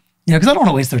 Yeah. You know, because I don't want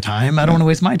to waste their time. I don't want to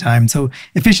waste my time. So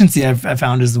efficiency I've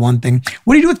found is the one thing.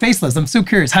 What do you do with facelifts? I'm so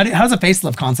curious. How does a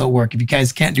facelift consult work if you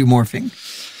guys can't do morphing?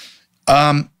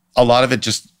 A lot of it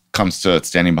just comes to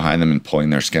standing behind them and pulling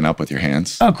their skin up with your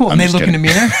hands. Oh, cool. I'm And they just look in kidding. the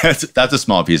mirror? That's a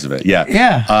small piece of it. Yeah.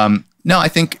 Yeah. No, I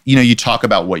think, you know, you talk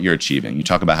about what you're achieving. You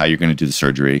talk about how you're going to do the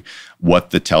surgery,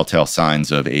 what the telltale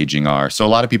signs of aging are. So a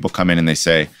lot of people come in and they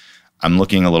say, I'm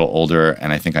looking a little older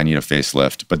and I think I need a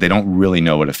facelift, but they don't really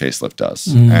know what a facelift does.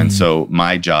 And so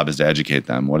my job is to educate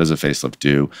them. What does a facelift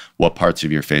do? What parts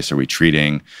of your face are we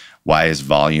treating? Why is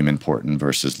volume important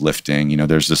versus lifting? You know,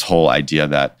 there's this whole idea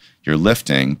that you're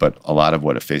lifting, but a lot of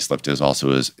what a facelift is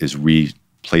also is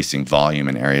replacing volume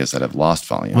in areas that have lost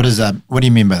volume. What is that? What do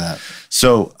you mean by that?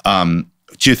 So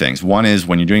two things. One is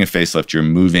when you're doing a facelift, you're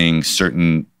moving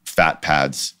certain fat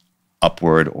pads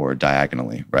upward or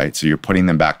diagonally, right? So you're putting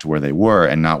them back to where they were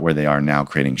and not where they are now,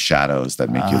 creating shadows that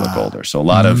make you look older. So a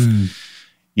lot of,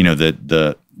 you know,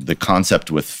 the concept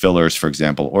with fillers, for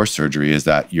example, or surgery is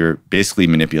that you're basically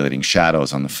manipulating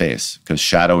shadows on the face because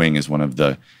shadowing is one of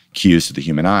the cues to the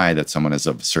human eye that someone is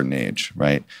of a certain age,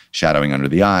 right? Shadowing under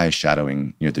the eye,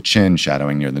 shadowing near the chin,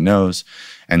 shadowing near the nose.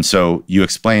 And so you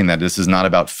explain that this is not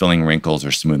about filling wrinkles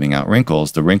or smoothing out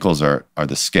wrinkles. The wrinkles are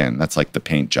the skin. That's like the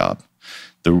paint job.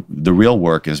 The real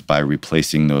work is by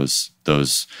replacing those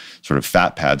sort of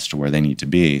fat pads to where they need to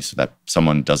be so that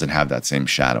someone doesn't have that same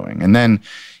shadowing. And then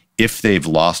if they've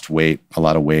lost weight, a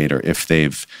lot of weight, or if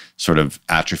they've sort of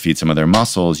atrophied some of their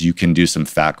muscles, you can do some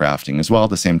fat grafting as well at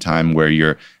the same time where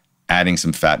you're adding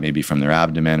some fat maybe from their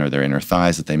abdomen or their inner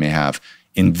thighs that they may have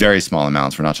in very small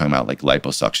amounts. We're not talking about like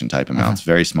liposuction type amounts,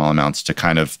 very small amounts to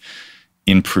kind of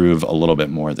improve a little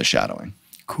bit more of the shadowing.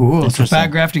 Cool. So fat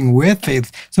grafting with face.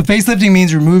 So facelifting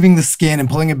means removing the skin and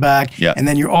pulling it back. Yeah. And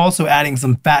then you're also adding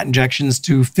some fat injections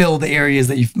to fill the areas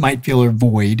that you might feel are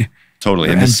void. Totally.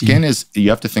 Or And the empty. skin is, you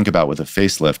have to think about with a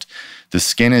facelift, the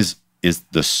skin is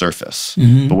the surface.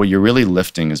 But what you're really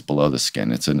lifting is below the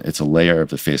skin. It's a layer of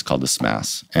the face called the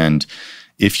SMAS. And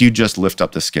if you just lift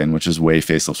up the skin, which is the way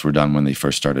facelifts were done when they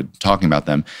first started talking about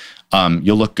them,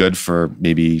 you'll look good for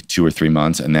maybe 2 or 3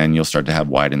 months, and then you'll start to have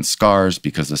widened scars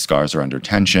because the scars are under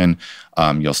tension.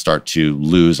 You'll start to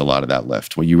lose a lot of that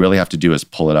lift. What you really have to do is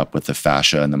pull it up with the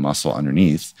fascia and the muscle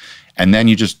underneath. And then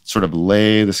you just sort of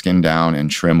lay the skin down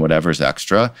and trim whatever's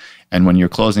extra. And when you're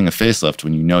closing a facelift,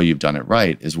 when you know you've done it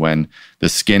right, is when the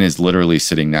skin is literally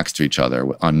sitting next to each other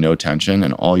on no tension,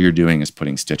 and all you're doing is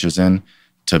putting stitches in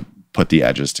to put the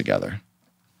edges together.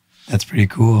 That's pretty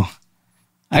cool.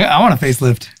 I want a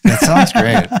facelift. That sounds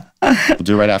great. We'll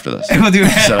do it right after this. We'll do it.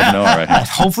 Set up an hour right here.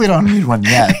 Hopefully, don't need one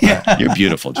yet. But You're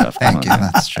beautiful, Jeff. Come thank you. on.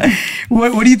 That's true.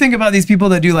 What do you think about these people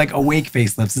that do like awake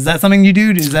facelifts? Is that something you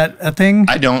do? Is that a thing?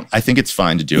 I don't. I think it's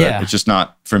fine to do Yeah. it. It's just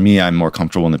not, for me, I'm more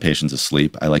comfortable when the patient's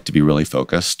asleep. I like to be really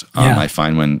focused. Yeah. I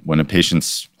find when a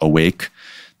patient's awake,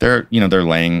 they're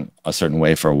laying a certain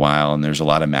way for a while, and there's a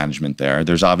lot of management there.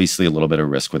 There's obviously a little bit of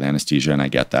risk with anesthesia, and I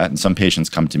get that. And some patients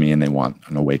come to me and they want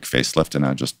an awake facelift, and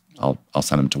I'll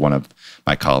send them to one of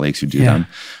my colleagues who do them.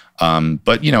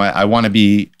 But I want to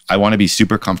be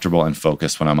super comfortable and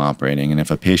focused when I'm operating. And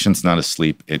if a patient's not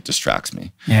asleep, it distracts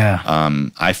me. Yeah.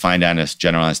 I find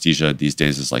general anesthesia these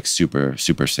days is like super,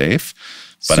 super safe.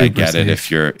 But I Super get it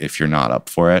safe. if you're not up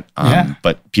for it. Yeah.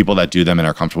 But people that do them and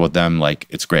are comfortable with them, like,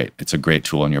 it's great. It's a great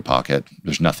tool in your pocket.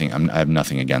 There's nothing. I have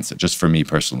nothing against it. Just for me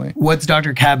personally. What's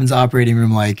Dr. Cabin's operating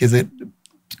room like? Is it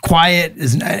quiet?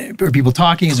 Are people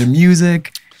talking? Is there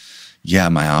music? Yeah,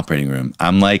 my operating room.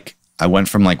 I went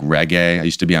from like reggae. I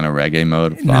used to be on a reggae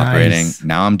mode of Nice. operating.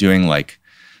 Now I'm doing like,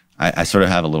 I sort of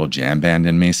have a little jam band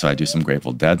in me. So I do some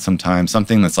Grateful Dead sometimes.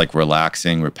 Something that's like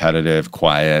relaxing, repetitive,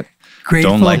 quiet.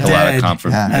 Grateful Don't like a lot of Dead. comfort.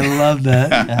 Yeah. I love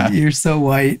that. You're so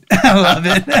white. I love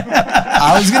it.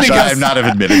 I was gonna Sorry, guess. I've not have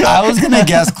admitted that. I was gonna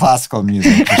guess classical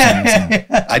music for some reason.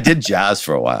 I did jazz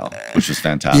for a while, which was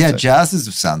fantastic. Yeah, jazz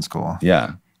sounds cool.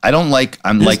 Yeah. I'm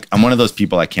one of those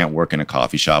people, I can't work in a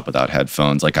coffee shop without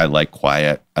headphones. Like, I like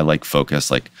quiet. I like focus.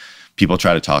 Like, people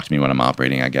try to talk to me when I'm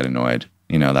operating, I get annoyed,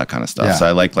 that kind of stuff. Yeah. So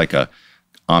I like a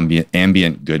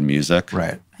ambient good music.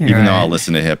 Right. Even though Right. I'll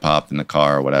listen to hip hop in the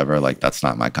car or whatever, like, that's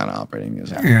not my kind of operating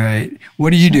music. Right.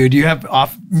 What do you do? Do you have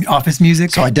office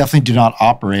music? So I definitely do not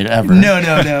operate ever.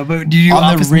 No. But do you do On the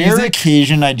office rare music?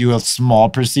 occasion, I do a small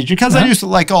procedure because I used to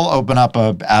I'll open up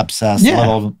a abscess, Yeah.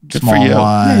 little Good for small you.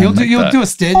 one. Yeah, you'll like do that. a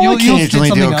stitch. I'll You'll stitch occasionally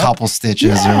do something a up. couple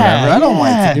stitches or Yeah, whatever. I don't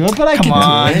like to do it, but I Come can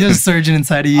on, do it. there's a surgeon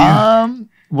inside of you.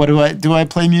 What do I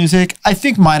play music? I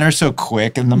think mine are so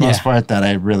quick in the most Yeah. part that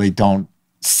I really don't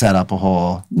set up a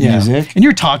whole Yeah. music. And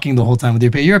you're talking the whole time with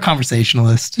your patient. You're a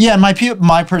conversationalist. Yeah, and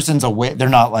my person's away. They're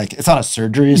not it's not a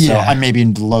surgery, so Yeah. I'm maybe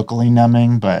locally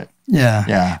numbing, but Yeah.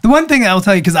 Yeah. The one thing I'll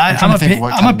tell you, because I'm trying to think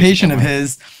what kind a of music patient I of like.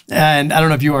 his, and I don't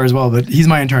know if you are as well, but he's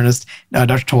my internist,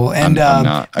 Dr. Toll. And I'm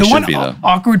not. I the should one be, though.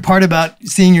 awkward part about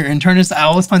seeing your internist, I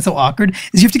always find so awkward,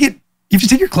 is you have to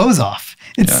take your clothes off.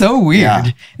 It's so weird.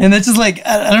 Yeah. And that's just like,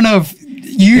 I don't know if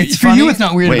you, It's for funny. you, it's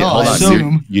not weird Wait, at all. hold I on.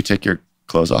 assume. You take your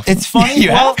clothes off? it's funny. You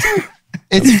have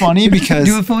It's funny because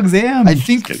Do a full exam. I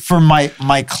think for my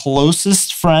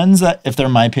closest friends, that if they're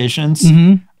my patients,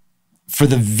 Mm-hmm. for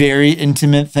the very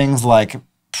intimate things like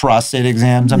prostate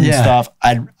exams and Yeah. stuff,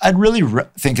 I'd really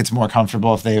think it's more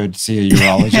comfortable if they would see a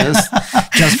urologist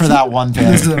just for that one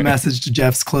thing. This is a message to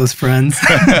Jeff's close friends.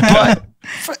 But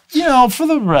for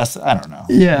the rest, I don't know.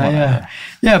 Yeah.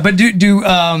 But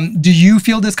do you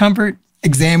feel discomfort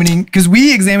examining? Because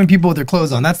we examine people with their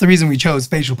clothes on. That's the reason we chose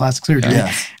facial plastic surgery.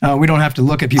 Yes. We don't have to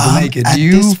look at people naked. at Do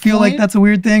you this feel like point- that's a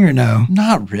weird thing or no?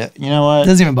 Not really. You know It what?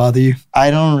 doesn't even bother you. I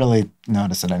don't really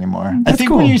notice it anymore. I That's think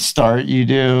cool. when you start, you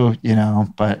do,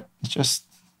 but it's just.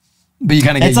 But you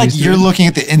kind of get It's like used to you're it. looking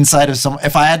at the inside of someone.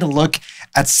 If I had to look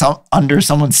at under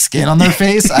someone's skin on their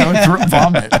face, I would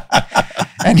vomit.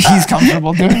 And he's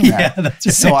comfortable doing that. Yeah, that's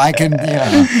right. So I can,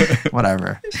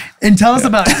 whatever. And tell us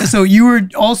about, so you were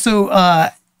also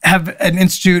have an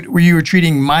institute where you were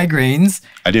treating migraines.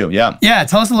 I do, yeah. Yeah,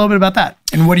 tell us a little bit about that.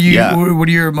 And what are Yeah.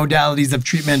 your modalities of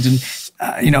treatment? And,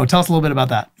 tell us a little bit about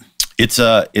that. It's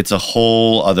a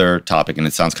whole other topic, and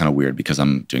it sounds kind of weird because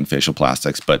I'm doing facial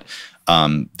plastics, but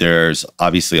there's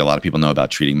obviously a lot of people know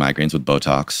about treating migraines with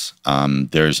Botox.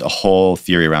 There's a whole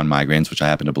theory around migraines, which I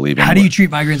happen to believe in. How do you treat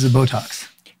migraines with Botox?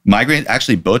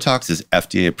 Actually, Botox is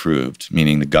FDA approved,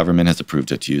 meaning the government has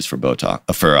approved it to use for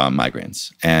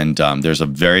migraines. And there's a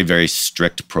very, very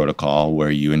strict protocol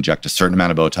where you inject a certain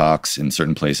amount of Botox in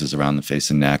certain places around the face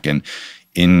and neck. And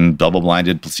in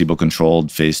double-blinded,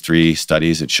 placebo-controlled phase 3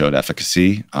 studies, it showed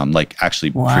efficacy,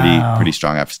 Wow. pretty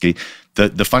strong efficacy.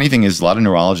 The funny thing is, a lot of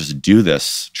neurologists do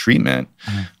this treatment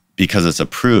because it's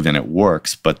approved and it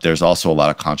works, but there's also a lot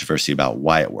of controversy about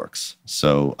why it works.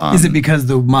 So, Is it because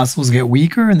the muscles get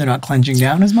weaker and they're not clenching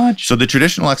down as much? so the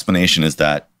traditional explanation is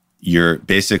that you're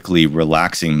basically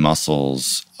relaxing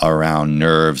muscles around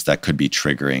nerves that could be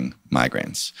triggering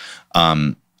migraines.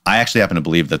 I actually happen to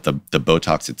believe that the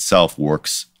Botox itself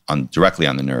works directly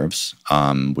on the nerves,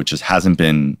 which hasn't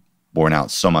been borne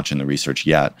out so much in the research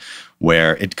yet,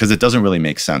 because it doesn't really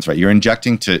make sense, right? You're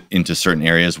injecting into certain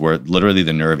areas where literally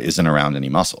the nerve isn't around any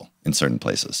muscle in certain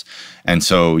places. And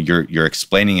so you're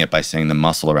explaining it by saying the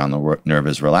muscle around the nerve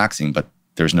is relaxing, but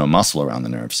there's no muscle around the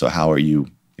nerve. So how are you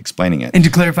explaining it. And to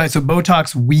clarify, so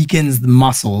Botox weakens the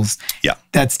muscles. Yeah.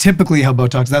 That's typically how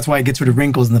Botox, that's why it gets rid of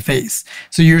wrinkles in the face.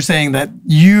 So you're saying that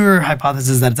your hypothesis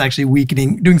is that it's actually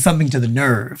weakening, doing something to the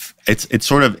nerve.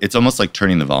 It's almost like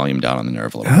turning the volume down on the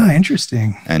nerve a little bit. Oh,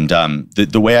 interesting. And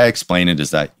the way I explain it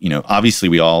is that, obviously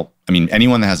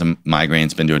anyone that has a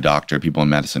migraine's been to a doctor, people in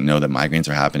medicine know that migraines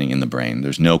are happening in the brain.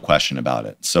 There's no question about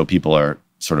it. So people are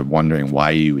sort of wondering, why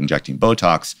are you injecting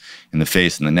Botox in the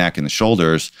face and the neck and the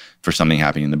shoulders for something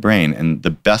happening in the brain? And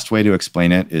the best way to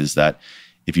explain it is that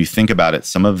if you think about it,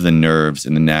 some of the nerves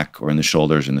in the neck or in the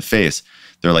shoulders in the face,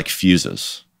 they're like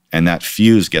fuses. And that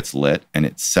fuse gets lit and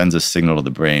it sends a signal to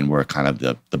the brain where kind of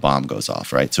the bomb goes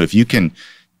off, right? So if you can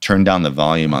turn down the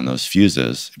volume on those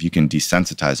fuses, if you can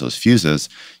desensitize those fuses,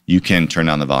 you can turn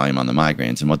down the volume on the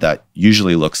migraines. And what that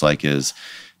usually looks like is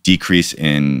decrease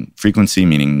in frequency,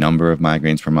 meaning number of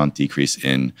migraines per month, decrease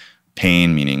in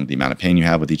pain, meaning the amount of pain you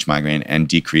have with each migraine, and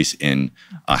decrease in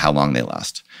how long they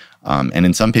last. And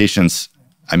in some patients,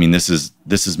 this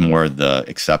is more the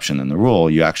exception than the rule.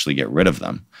 You actually get rid of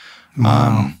them.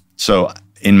 Wow. So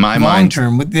in my mind, long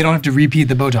term, they don't have to repeat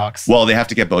the Botox. Well, they have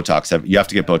to get Botox. You have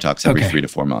to get Botox every 3 to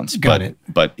 4 months. Got it.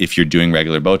 But if you're doing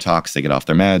regular Botox, they get off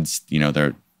their meds.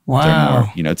 They're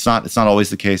wow. more. It's not always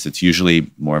the case. It's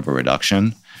usually more of a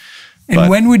reduction. And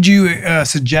when would you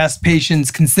suggest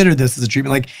patients consider this as a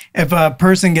treatment? Like if a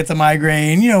person gets a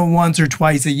migraine, once or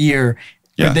twice a year,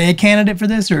 are they a candidate for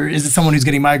this, or is it someone who's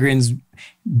getting migraines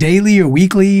daily or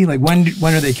weekly? Like when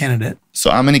are they a candidate?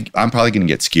 So I'm probably gonna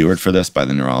get skewered for this by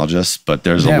the neurologist, but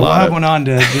there's a lot. We'll have one on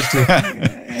to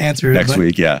answer it next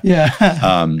week. Yeah.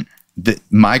 The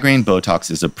migraine Botox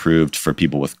is approved for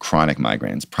people with chronic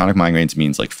migraines. Chronic migraines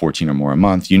means like 14 or more a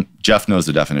month. Jeff knows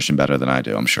the definition better than I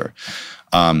do, I'm sure.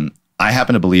 I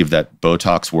happen to believe that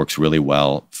Botox works really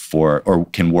well or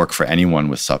can work for anyone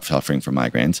with suffering from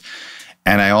migraines.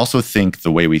 And I also think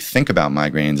the way we think about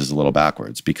migraines is a little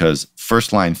backwards, because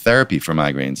first-line therapy for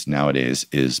migraines nowadays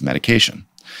is medication.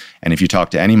 And if you talk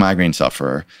to any migraine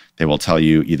sufferer, they will tell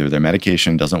you either their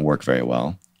medication doesn't work very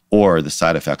well, or the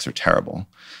side effects are terrible,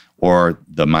 or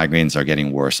the migraines are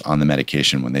getting worse on the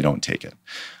medication when they don't take it.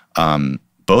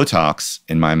 Botox,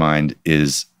 in my mind,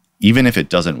 is, even if it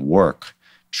doesn't work,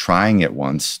 trying it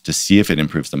once to see if it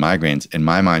improves the migraines, in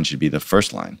my mind, should be the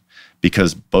first line,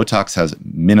 because Botox has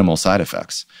minimal side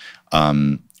effects.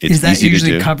 Is that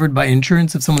usually covered by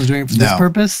insurance if someone's doing it for this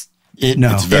purpose?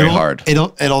 No. It's very hard.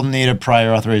 It'll need a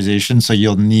prior authorization, so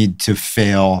you'll need to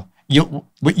fail.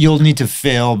 You'll need to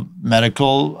fail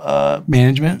medical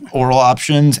management, oral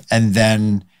options, and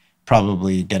then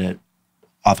probably get it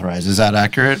authorized. Is that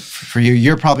accurate for you?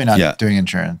 You're probably not doing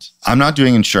insurance. I'm not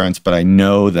doing insurance, but I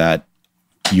know that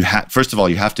first of all,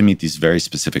 you have to meet these very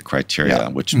specific criteria,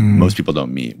 which most people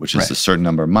don't meet, which is a certain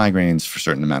number of migraines for a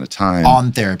certain amount of time.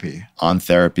 On therapy. On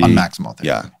maximal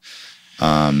therapy.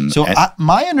 Yeah.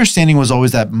 My understanding was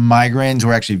always that migraines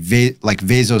were actually like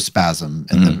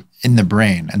vasospasm in the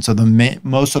brain. And so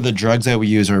most of the drugs that we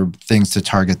use are things to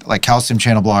target, like calcium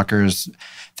channel blockers,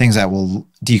 things that will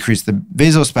decrease the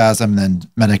vasospasm, and then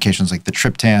medications like the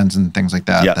triptans and things like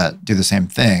that that do the same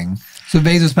thing. So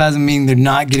vasospasm meaning they're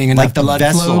not getting enough blood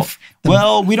flow?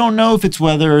 Well, we don't know if it's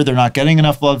whether they're not getting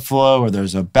enough blood flow, or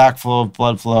there's a backflow of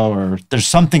blood flow, or there's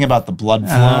something about the blood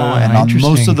flow. And on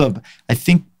most of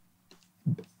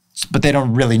but they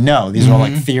don't really know. These are all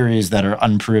like theories that are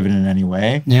unproven in any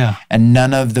way. Yeah. And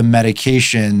none of the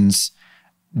medications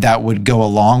that would go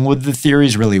along with the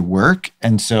theories really work.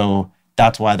 And so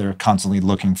that's why they're constantly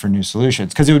looking for new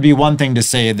solutions. Because it would be one thing to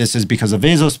say this is because of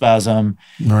vasospasm.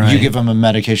 Right. You give them a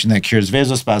medication that cures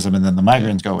vasospasm and then the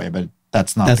migraines go away, but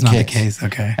that's not the case.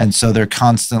 Okay. And so they're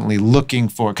constantly looking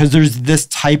for, because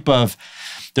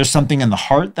there's something in the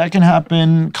heart that can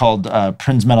happen called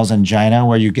Prinzmetal's angina,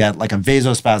 where you get like a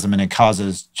vasospasm and it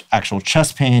causes actual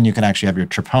chest pain. You can actually have your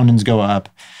troponins go up.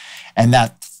 And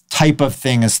that type of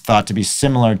thing is thought to be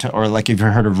similar to, or like if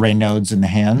you've heard of Raynaud's in the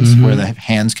hands, where the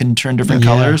hands can turn different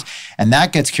colors. And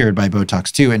that gets cured by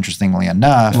Botox too, interestingly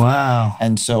enough. Wow.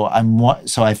 And so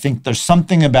I think there's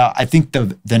something about, I think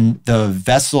the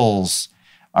vessels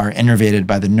are innervated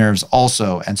by the nerves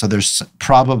also. And so there's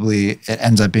probably, it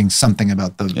ends up being something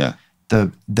about the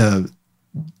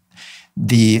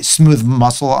smooth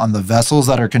muscle on the vessels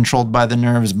that are controlled by the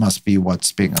nerves must be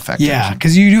what's being affected. Yeah,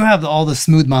 because you do have all the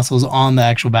smooth muscles on the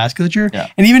actual vasculature. Yeah.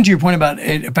 And even to your point about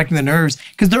it affecting the nerves,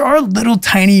 because there are little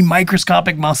tiny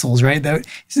microscopic muscles, right? That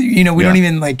we don't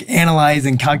even like analyze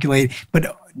and calculate,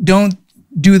 but don't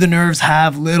do the nerves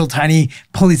have little tiny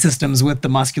pulley systems with the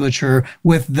musculature,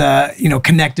 with the,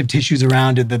 connective tissues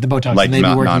around it that the Botox like may be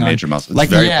working non-major on? muscle. It's Like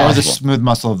very or the possible. smooth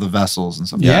muscle of the vessels and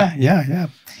stuff. Yeah.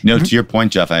 To your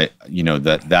point, Jeff,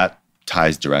 that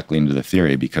ties directly into the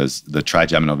theory, because the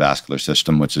trigeminal vascular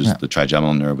system, which is the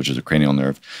trigeminal nerve, which is a cranial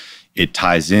nerve, it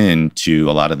ties into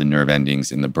a lot of the nerve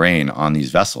endings in the brain on these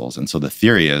vessels. And so the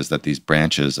theory is that these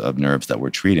branches of nerves that we're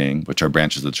treating, which are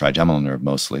branches of the trigeminal nerve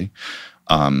mostly,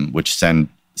 which send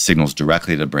signals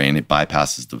directly to the brain, it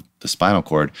bypasses the spinal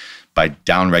cord. By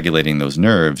downregulating those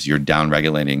nerves, you're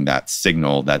downregulating that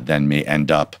signal that then may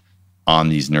end up on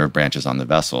these nerve branches on the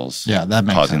vessels, Yeah, that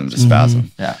makes causing sense. them to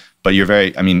spasm. Yeah. But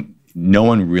no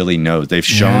one really knows. They've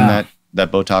shown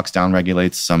that Botox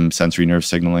downregulates some sensory nerve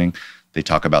signaling. They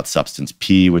talk about substance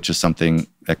P, which is something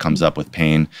that comes up with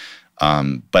pain.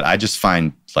 But I just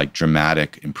find like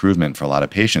dramatic improvement for a lot of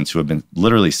patients who have been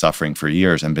literally suffering for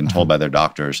years and been told by their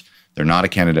doctors, they're not a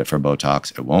candidate for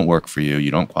Botox. It won't work for you.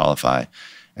 You don't qualify.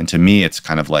 And to me, it's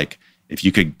kind of like if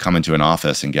you could come into an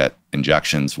office and get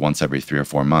injections once every 3 or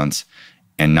 4 months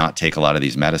and not take a lot of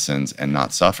these medicines and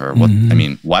not suffer.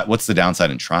 What's the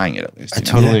downside in trying it at least? I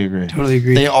totally agree. Totally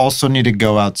agree. They also need to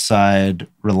go outside,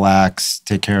 relax,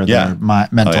 take care of their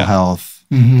mental health.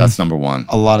 That's number one.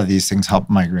 A lot of these things help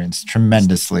migraines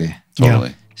tremendously. Totally.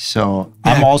 Yeah. So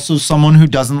I'm also someone who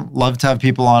doesn't love to have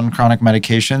people on chronic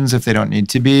medications if they don't need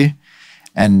to be.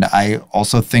 And I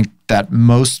also think that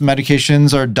most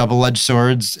medications are double-edged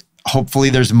swords. Hopefully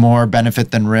there's more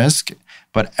benefit than risk,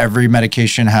 but every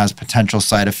medication has potential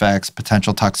side effects,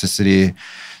 potential toxicity.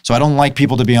 So I don't like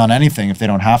people to be on anything if they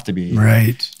don't have to be.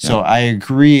 Right. So I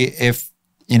agree if,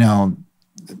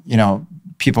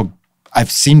 people,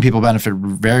 I've seen people benefit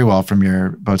very well from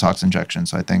your Botox injection.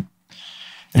 So I think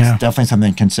it's definitely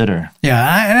something to consider.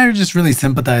 Yeah, and I just really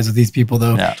sympathize with these people,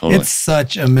 though. Yeah, totally. It's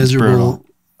such a miserable,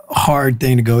 hard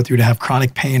thing to go through, to have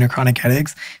chronic pain or chronic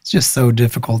headaches. It's just so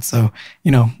difficult. So,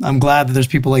 I'm glad that there's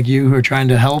people like you who are trying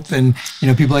to help, and,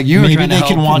 people like you who are Maybe trying to they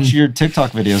help. can watch your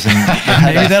TikTok videos and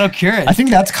Maybe that'll cure it. I think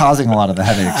that's causing a lot of the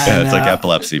headaches. Yeah, it's like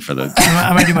epilepsy for the...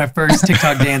 I might do my first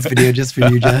TikTok dance video just for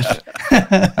you, Jeff.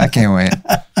 I can't wait.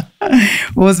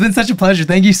 Well, it's been such a pleasure.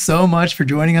 Thank you so much for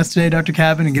joining us today, Dr.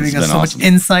 Cabin, and giving us so much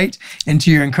insight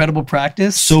into your incredible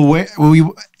practice. So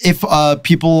if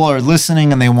people are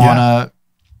listening and they want to,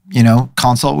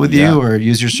 consult with you or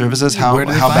use your services, how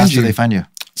best do they find you?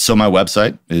 So my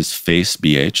website is facebh.com.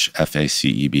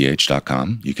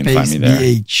 You can find me there.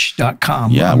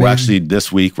 Facebh.com. Yeah, we're actually,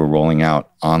 this week, we're rolling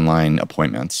out online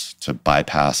appointments to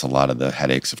bypass a lot of the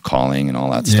headaches of calling and all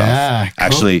that stuff. Yeah, cool.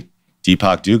 Actually,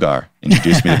 Deepak Dugar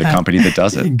introduced me to the company that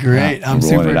does it. Great. I'm We're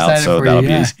super rolling it excited out, so for that'll you.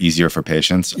 be easier for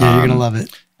patients. Yeah, you're going to love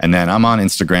it. And then I'm on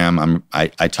Instagram.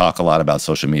 I talk a lot about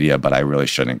social media, but I really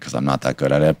shouldn't because I'm not that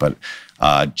good at it. But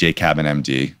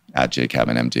JCabinMD, at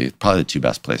JCabinMD, probably the two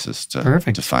best places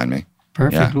to find me.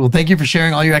 Perfect. Yeah. Well, thank you for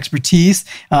sharing all your expertise.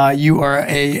 You are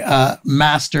a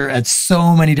master at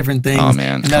so many different things. Oh,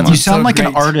 man. And You sound like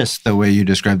an artist the way you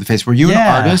describe the face. Were you an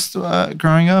artist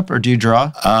growing up, or do you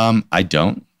draw? I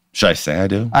don't. Should I say I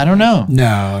do? I don't know.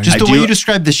 No. Just the way you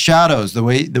describe the shadows, the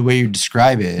way you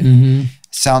describe it,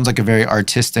 sounds like a very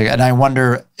artistic. And I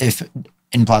wonder if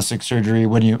in plastic surgery,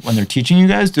 when they're teaching you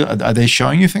guys, are they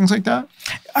showing you things like that?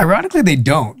 Ironically, they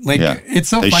don't. It's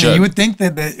so funny. Should. You would think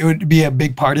that it would be a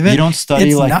big part of it. You don't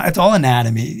study it's all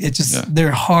anatomy. It's just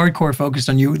they're hardcore focused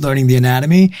on you learning the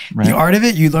anatomy. Right. The art of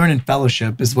it, you learn in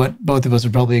fellowship, is what both of us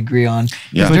would probably agree on.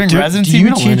 Yeah. During residency, do we you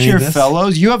don't learn teach any of your this.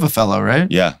 fellows? You have a fellow, right?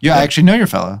 Yeah. Yeah, I actually know your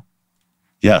fellow.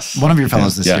 Yes. One of your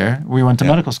fellows this year. We went to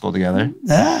medical school together.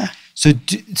 Ah. So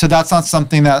that's not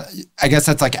something that, I guess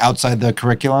that's like outside the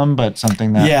curriculum, but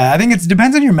something that... Yeah, I think it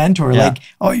depends on your mentor. Yeah.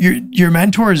 Your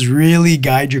mentors really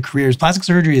guide your careers. Plastic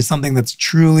surgery is something that's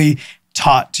truly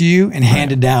taught to you and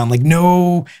handed down. Like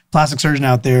no plastic surgeon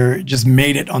out there just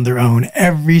made it on their own.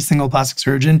 Every single plastic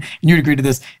surgeon, and you'd agree to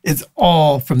this, it's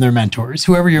all from their mentors,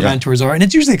 whoever your mentors are. And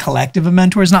it's usually a collective of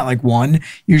mentors, not like one.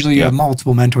 Usually you have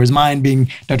multiple mentors. Mine being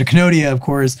Dr. Kanodia, of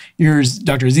course, yours,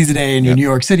 Dr. Azizadeh, and your New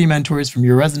York City mentors from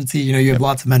your residency. You have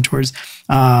lots of mentors.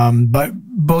 But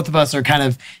both of us are kind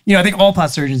of, I think all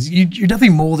plastic surgeons, you're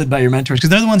definitely molded by your mentors because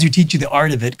they're the ones who teach you the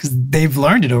art of it because they've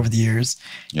learned it over the years.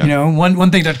 Yeah. One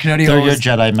thing Dr. Kanodia So you're a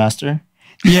Jedi master?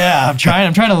 Yeah, I'm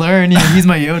trying to learn. He's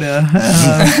my Yoda.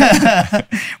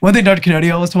 One thing Dr.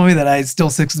 Kanodia always told me that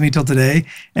still sticks with me till today,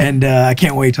 and I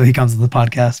can't wait till he comes to the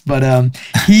podcast. But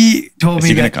he told me Is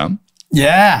he that going to come?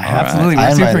 Yeah, absolutely.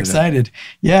 Right. We're super excited.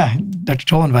 Yeah, Dr.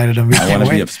 Toll invited him. I want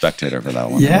to be a spectator for that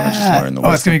one. Yeah.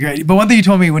 It's going to be great. But one thing he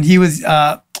told me when he was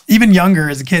even younger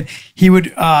as a kid, he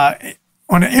would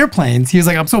on airplanes, he was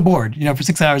like, I'm so bored, for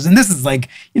 6 hours. And this is like,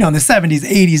 in the 70s,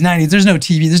 80s, 90s, there's no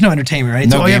TV, there's no entertainment, right?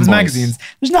 No so all you have is Game Boys. magazines.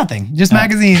 There's nothing, just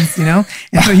magazines, And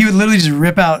so he would literally just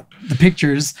rip out the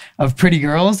pictures of pretty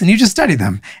girls and he would just study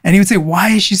them. And he would say, why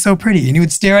is she so pretty? And he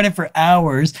would stare at it for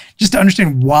hours just to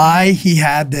understand why he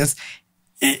had this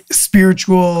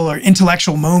spiritual or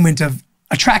intellectual moment of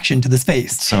attraction to this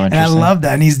face. So and I interesting. love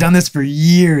that. And he's done this for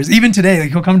years. Even today,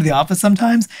 like he'll come to the office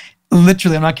sometimes,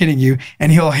 literally, I'm not kidding you,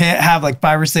 and he'll have like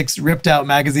 5 or 6 ripped out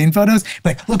magazine photos,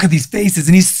 like, look at these faces.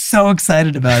 And he's so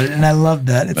excited about it. And I love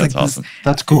that. It's That's like awesome.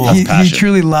 That's cool. He passion.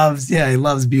 truly loves, he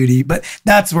loves beauty. But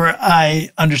that's where I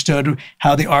understood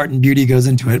how the art and beauty goes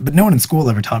into it. But no one in school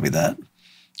ever taught me that.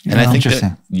 And I think that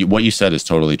Interesting. what you said is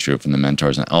totally true from the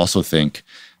mentors. And I also think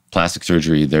plastic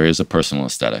surgery, there is a personal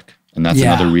aesthetic. And that's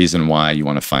Yeah. another reason why you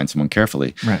want to find someone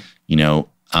carefully. Right.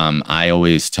 I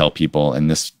always tell people, and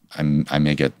this, I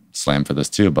may get slammed for this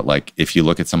too, but like if you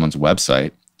look at someone's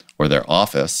website or their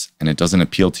office and it doesn't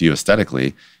appeal to you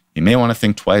aesthetically, you may want to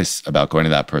think twice about going to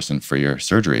that person for your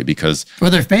surgery because Or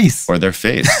their face.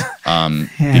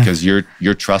 because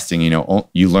you're trusting,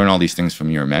 you learn all these things from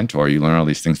your mentor, you learn all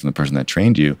these things from the person that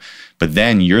trained you, but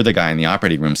then you're the guy in the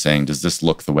operating room saying, does this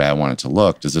look the way I want it to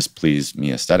look? Does this please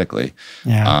me aesthetically?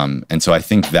 Yeah. And so I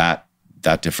think that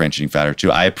differentiating factor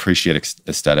too. I appreciate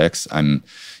aesthetics. I'm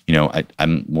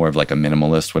more of like a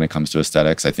minimalist when it comes to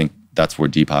aesthetics. I think that's where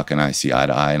Deepak and I see eye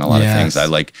to eye in a lot of things. I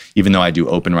like, even though I do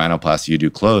open rhinoplasty, you do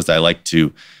closed, I like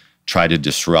to try to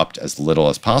disrupt as little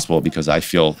as possible because I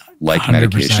feel like 100%.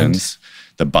 medications,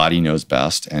 the body knows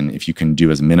best. And if you can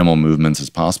do as minimal movements as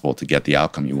possible to get the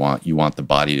outcome you want the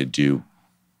body to do,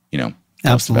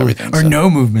 Absolutely. everything, Or so.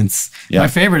 no movements. Yeah. My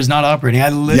favorite is not operating. I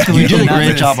literally You did a do great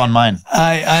nothing. job on mine.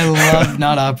 I love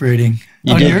not operating.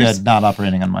 You On did yours? good not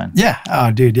operating on mine. Yeah.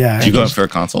 Oh, dude. Yeah. Did you go in for a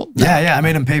consult? Yeah. I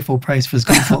made him pay full price for his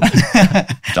consult.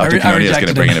 Dr. Canody is going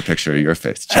to bring in a picture of your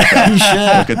face. Check out. You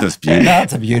should. Look at this beauty.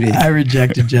 That's a beauty. I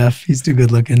rejected Jeff. He's too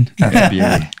good looking. That's a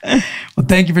beauty. Well,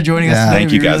 thank you for joining us Yeah. today.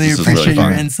 Thank you, We guys. really This was really appreciate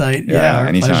your fun. insight. Yeah, our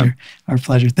anytime. pleasure. Our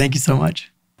pleasure. Thank you so much.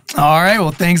 All right.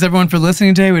 Well, thanks everyone for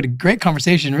listening today. We had a great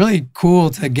conversation. Really cool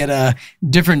to get a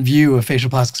different view of facial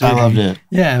plastic surgery. I loved it.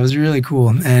 Yeah, it was really cool.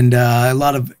 And a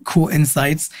lot of cool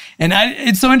insights. And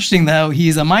it's so interesting though,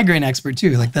 he's a migraine expert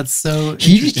too. Like that's so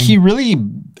interesting. He really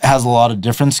has a lot of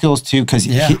different skills too, because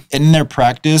in their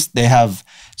practice, they have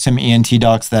some ENT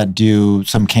docs that do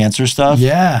some cancer stuff.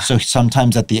 Yeah. So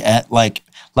sometimes at the end, like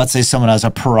let's say someone has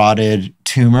a parotid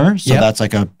tumor. So that's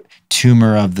like a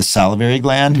tumor of the salivary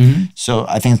gland. Mm-hmm. So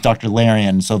I think it's Dr.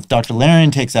 Larian. So if Dr.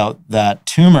 Larian takes out that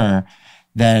tumor,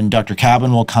 then Dr.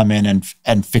 Cabin will come in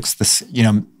and fix this,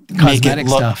 Cosmetic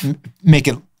stuff. make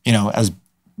it, as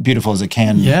beautiful as it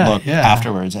can look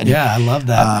afterwards. And I love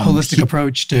that holistic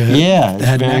approach to yeah, the it's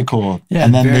head very neck. cool. Yeah,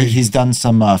 and then very- he's done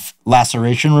some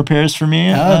laceration repairs for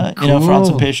me, for on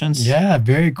some patients. Yeah,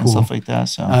 very cool. And stuff like that.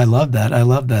 So I love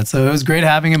that. So it was great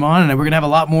having him on, and we're gonna have a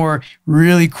lot more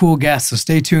really cool guests. So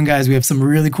stay tuned, guys. We have some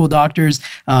really cool doctors,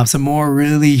 some more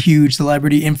really huge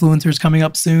celebrity influencers coming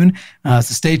up soon. So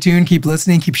stay tuned, keep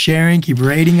listening, keep sharing, keep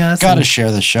rating us. gotta and-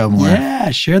 share the show more.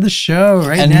 Yeah, share the show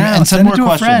right And- now. and send Send more it to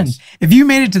a friend. questions. If you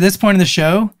made it to this point in the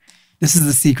show, this is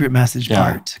the secret message Yeah.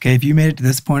 part. Okay, if you made it to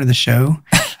this point of the show,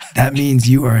 that means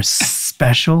you are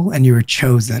special and you are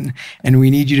chosen. And we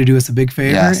need you to do us a big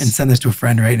favor Yes. and send this to a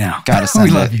friend right now. Gotta send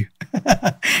we it. love you.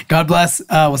 God bless.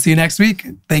 We'll see you next week.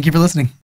 Thank you for listening.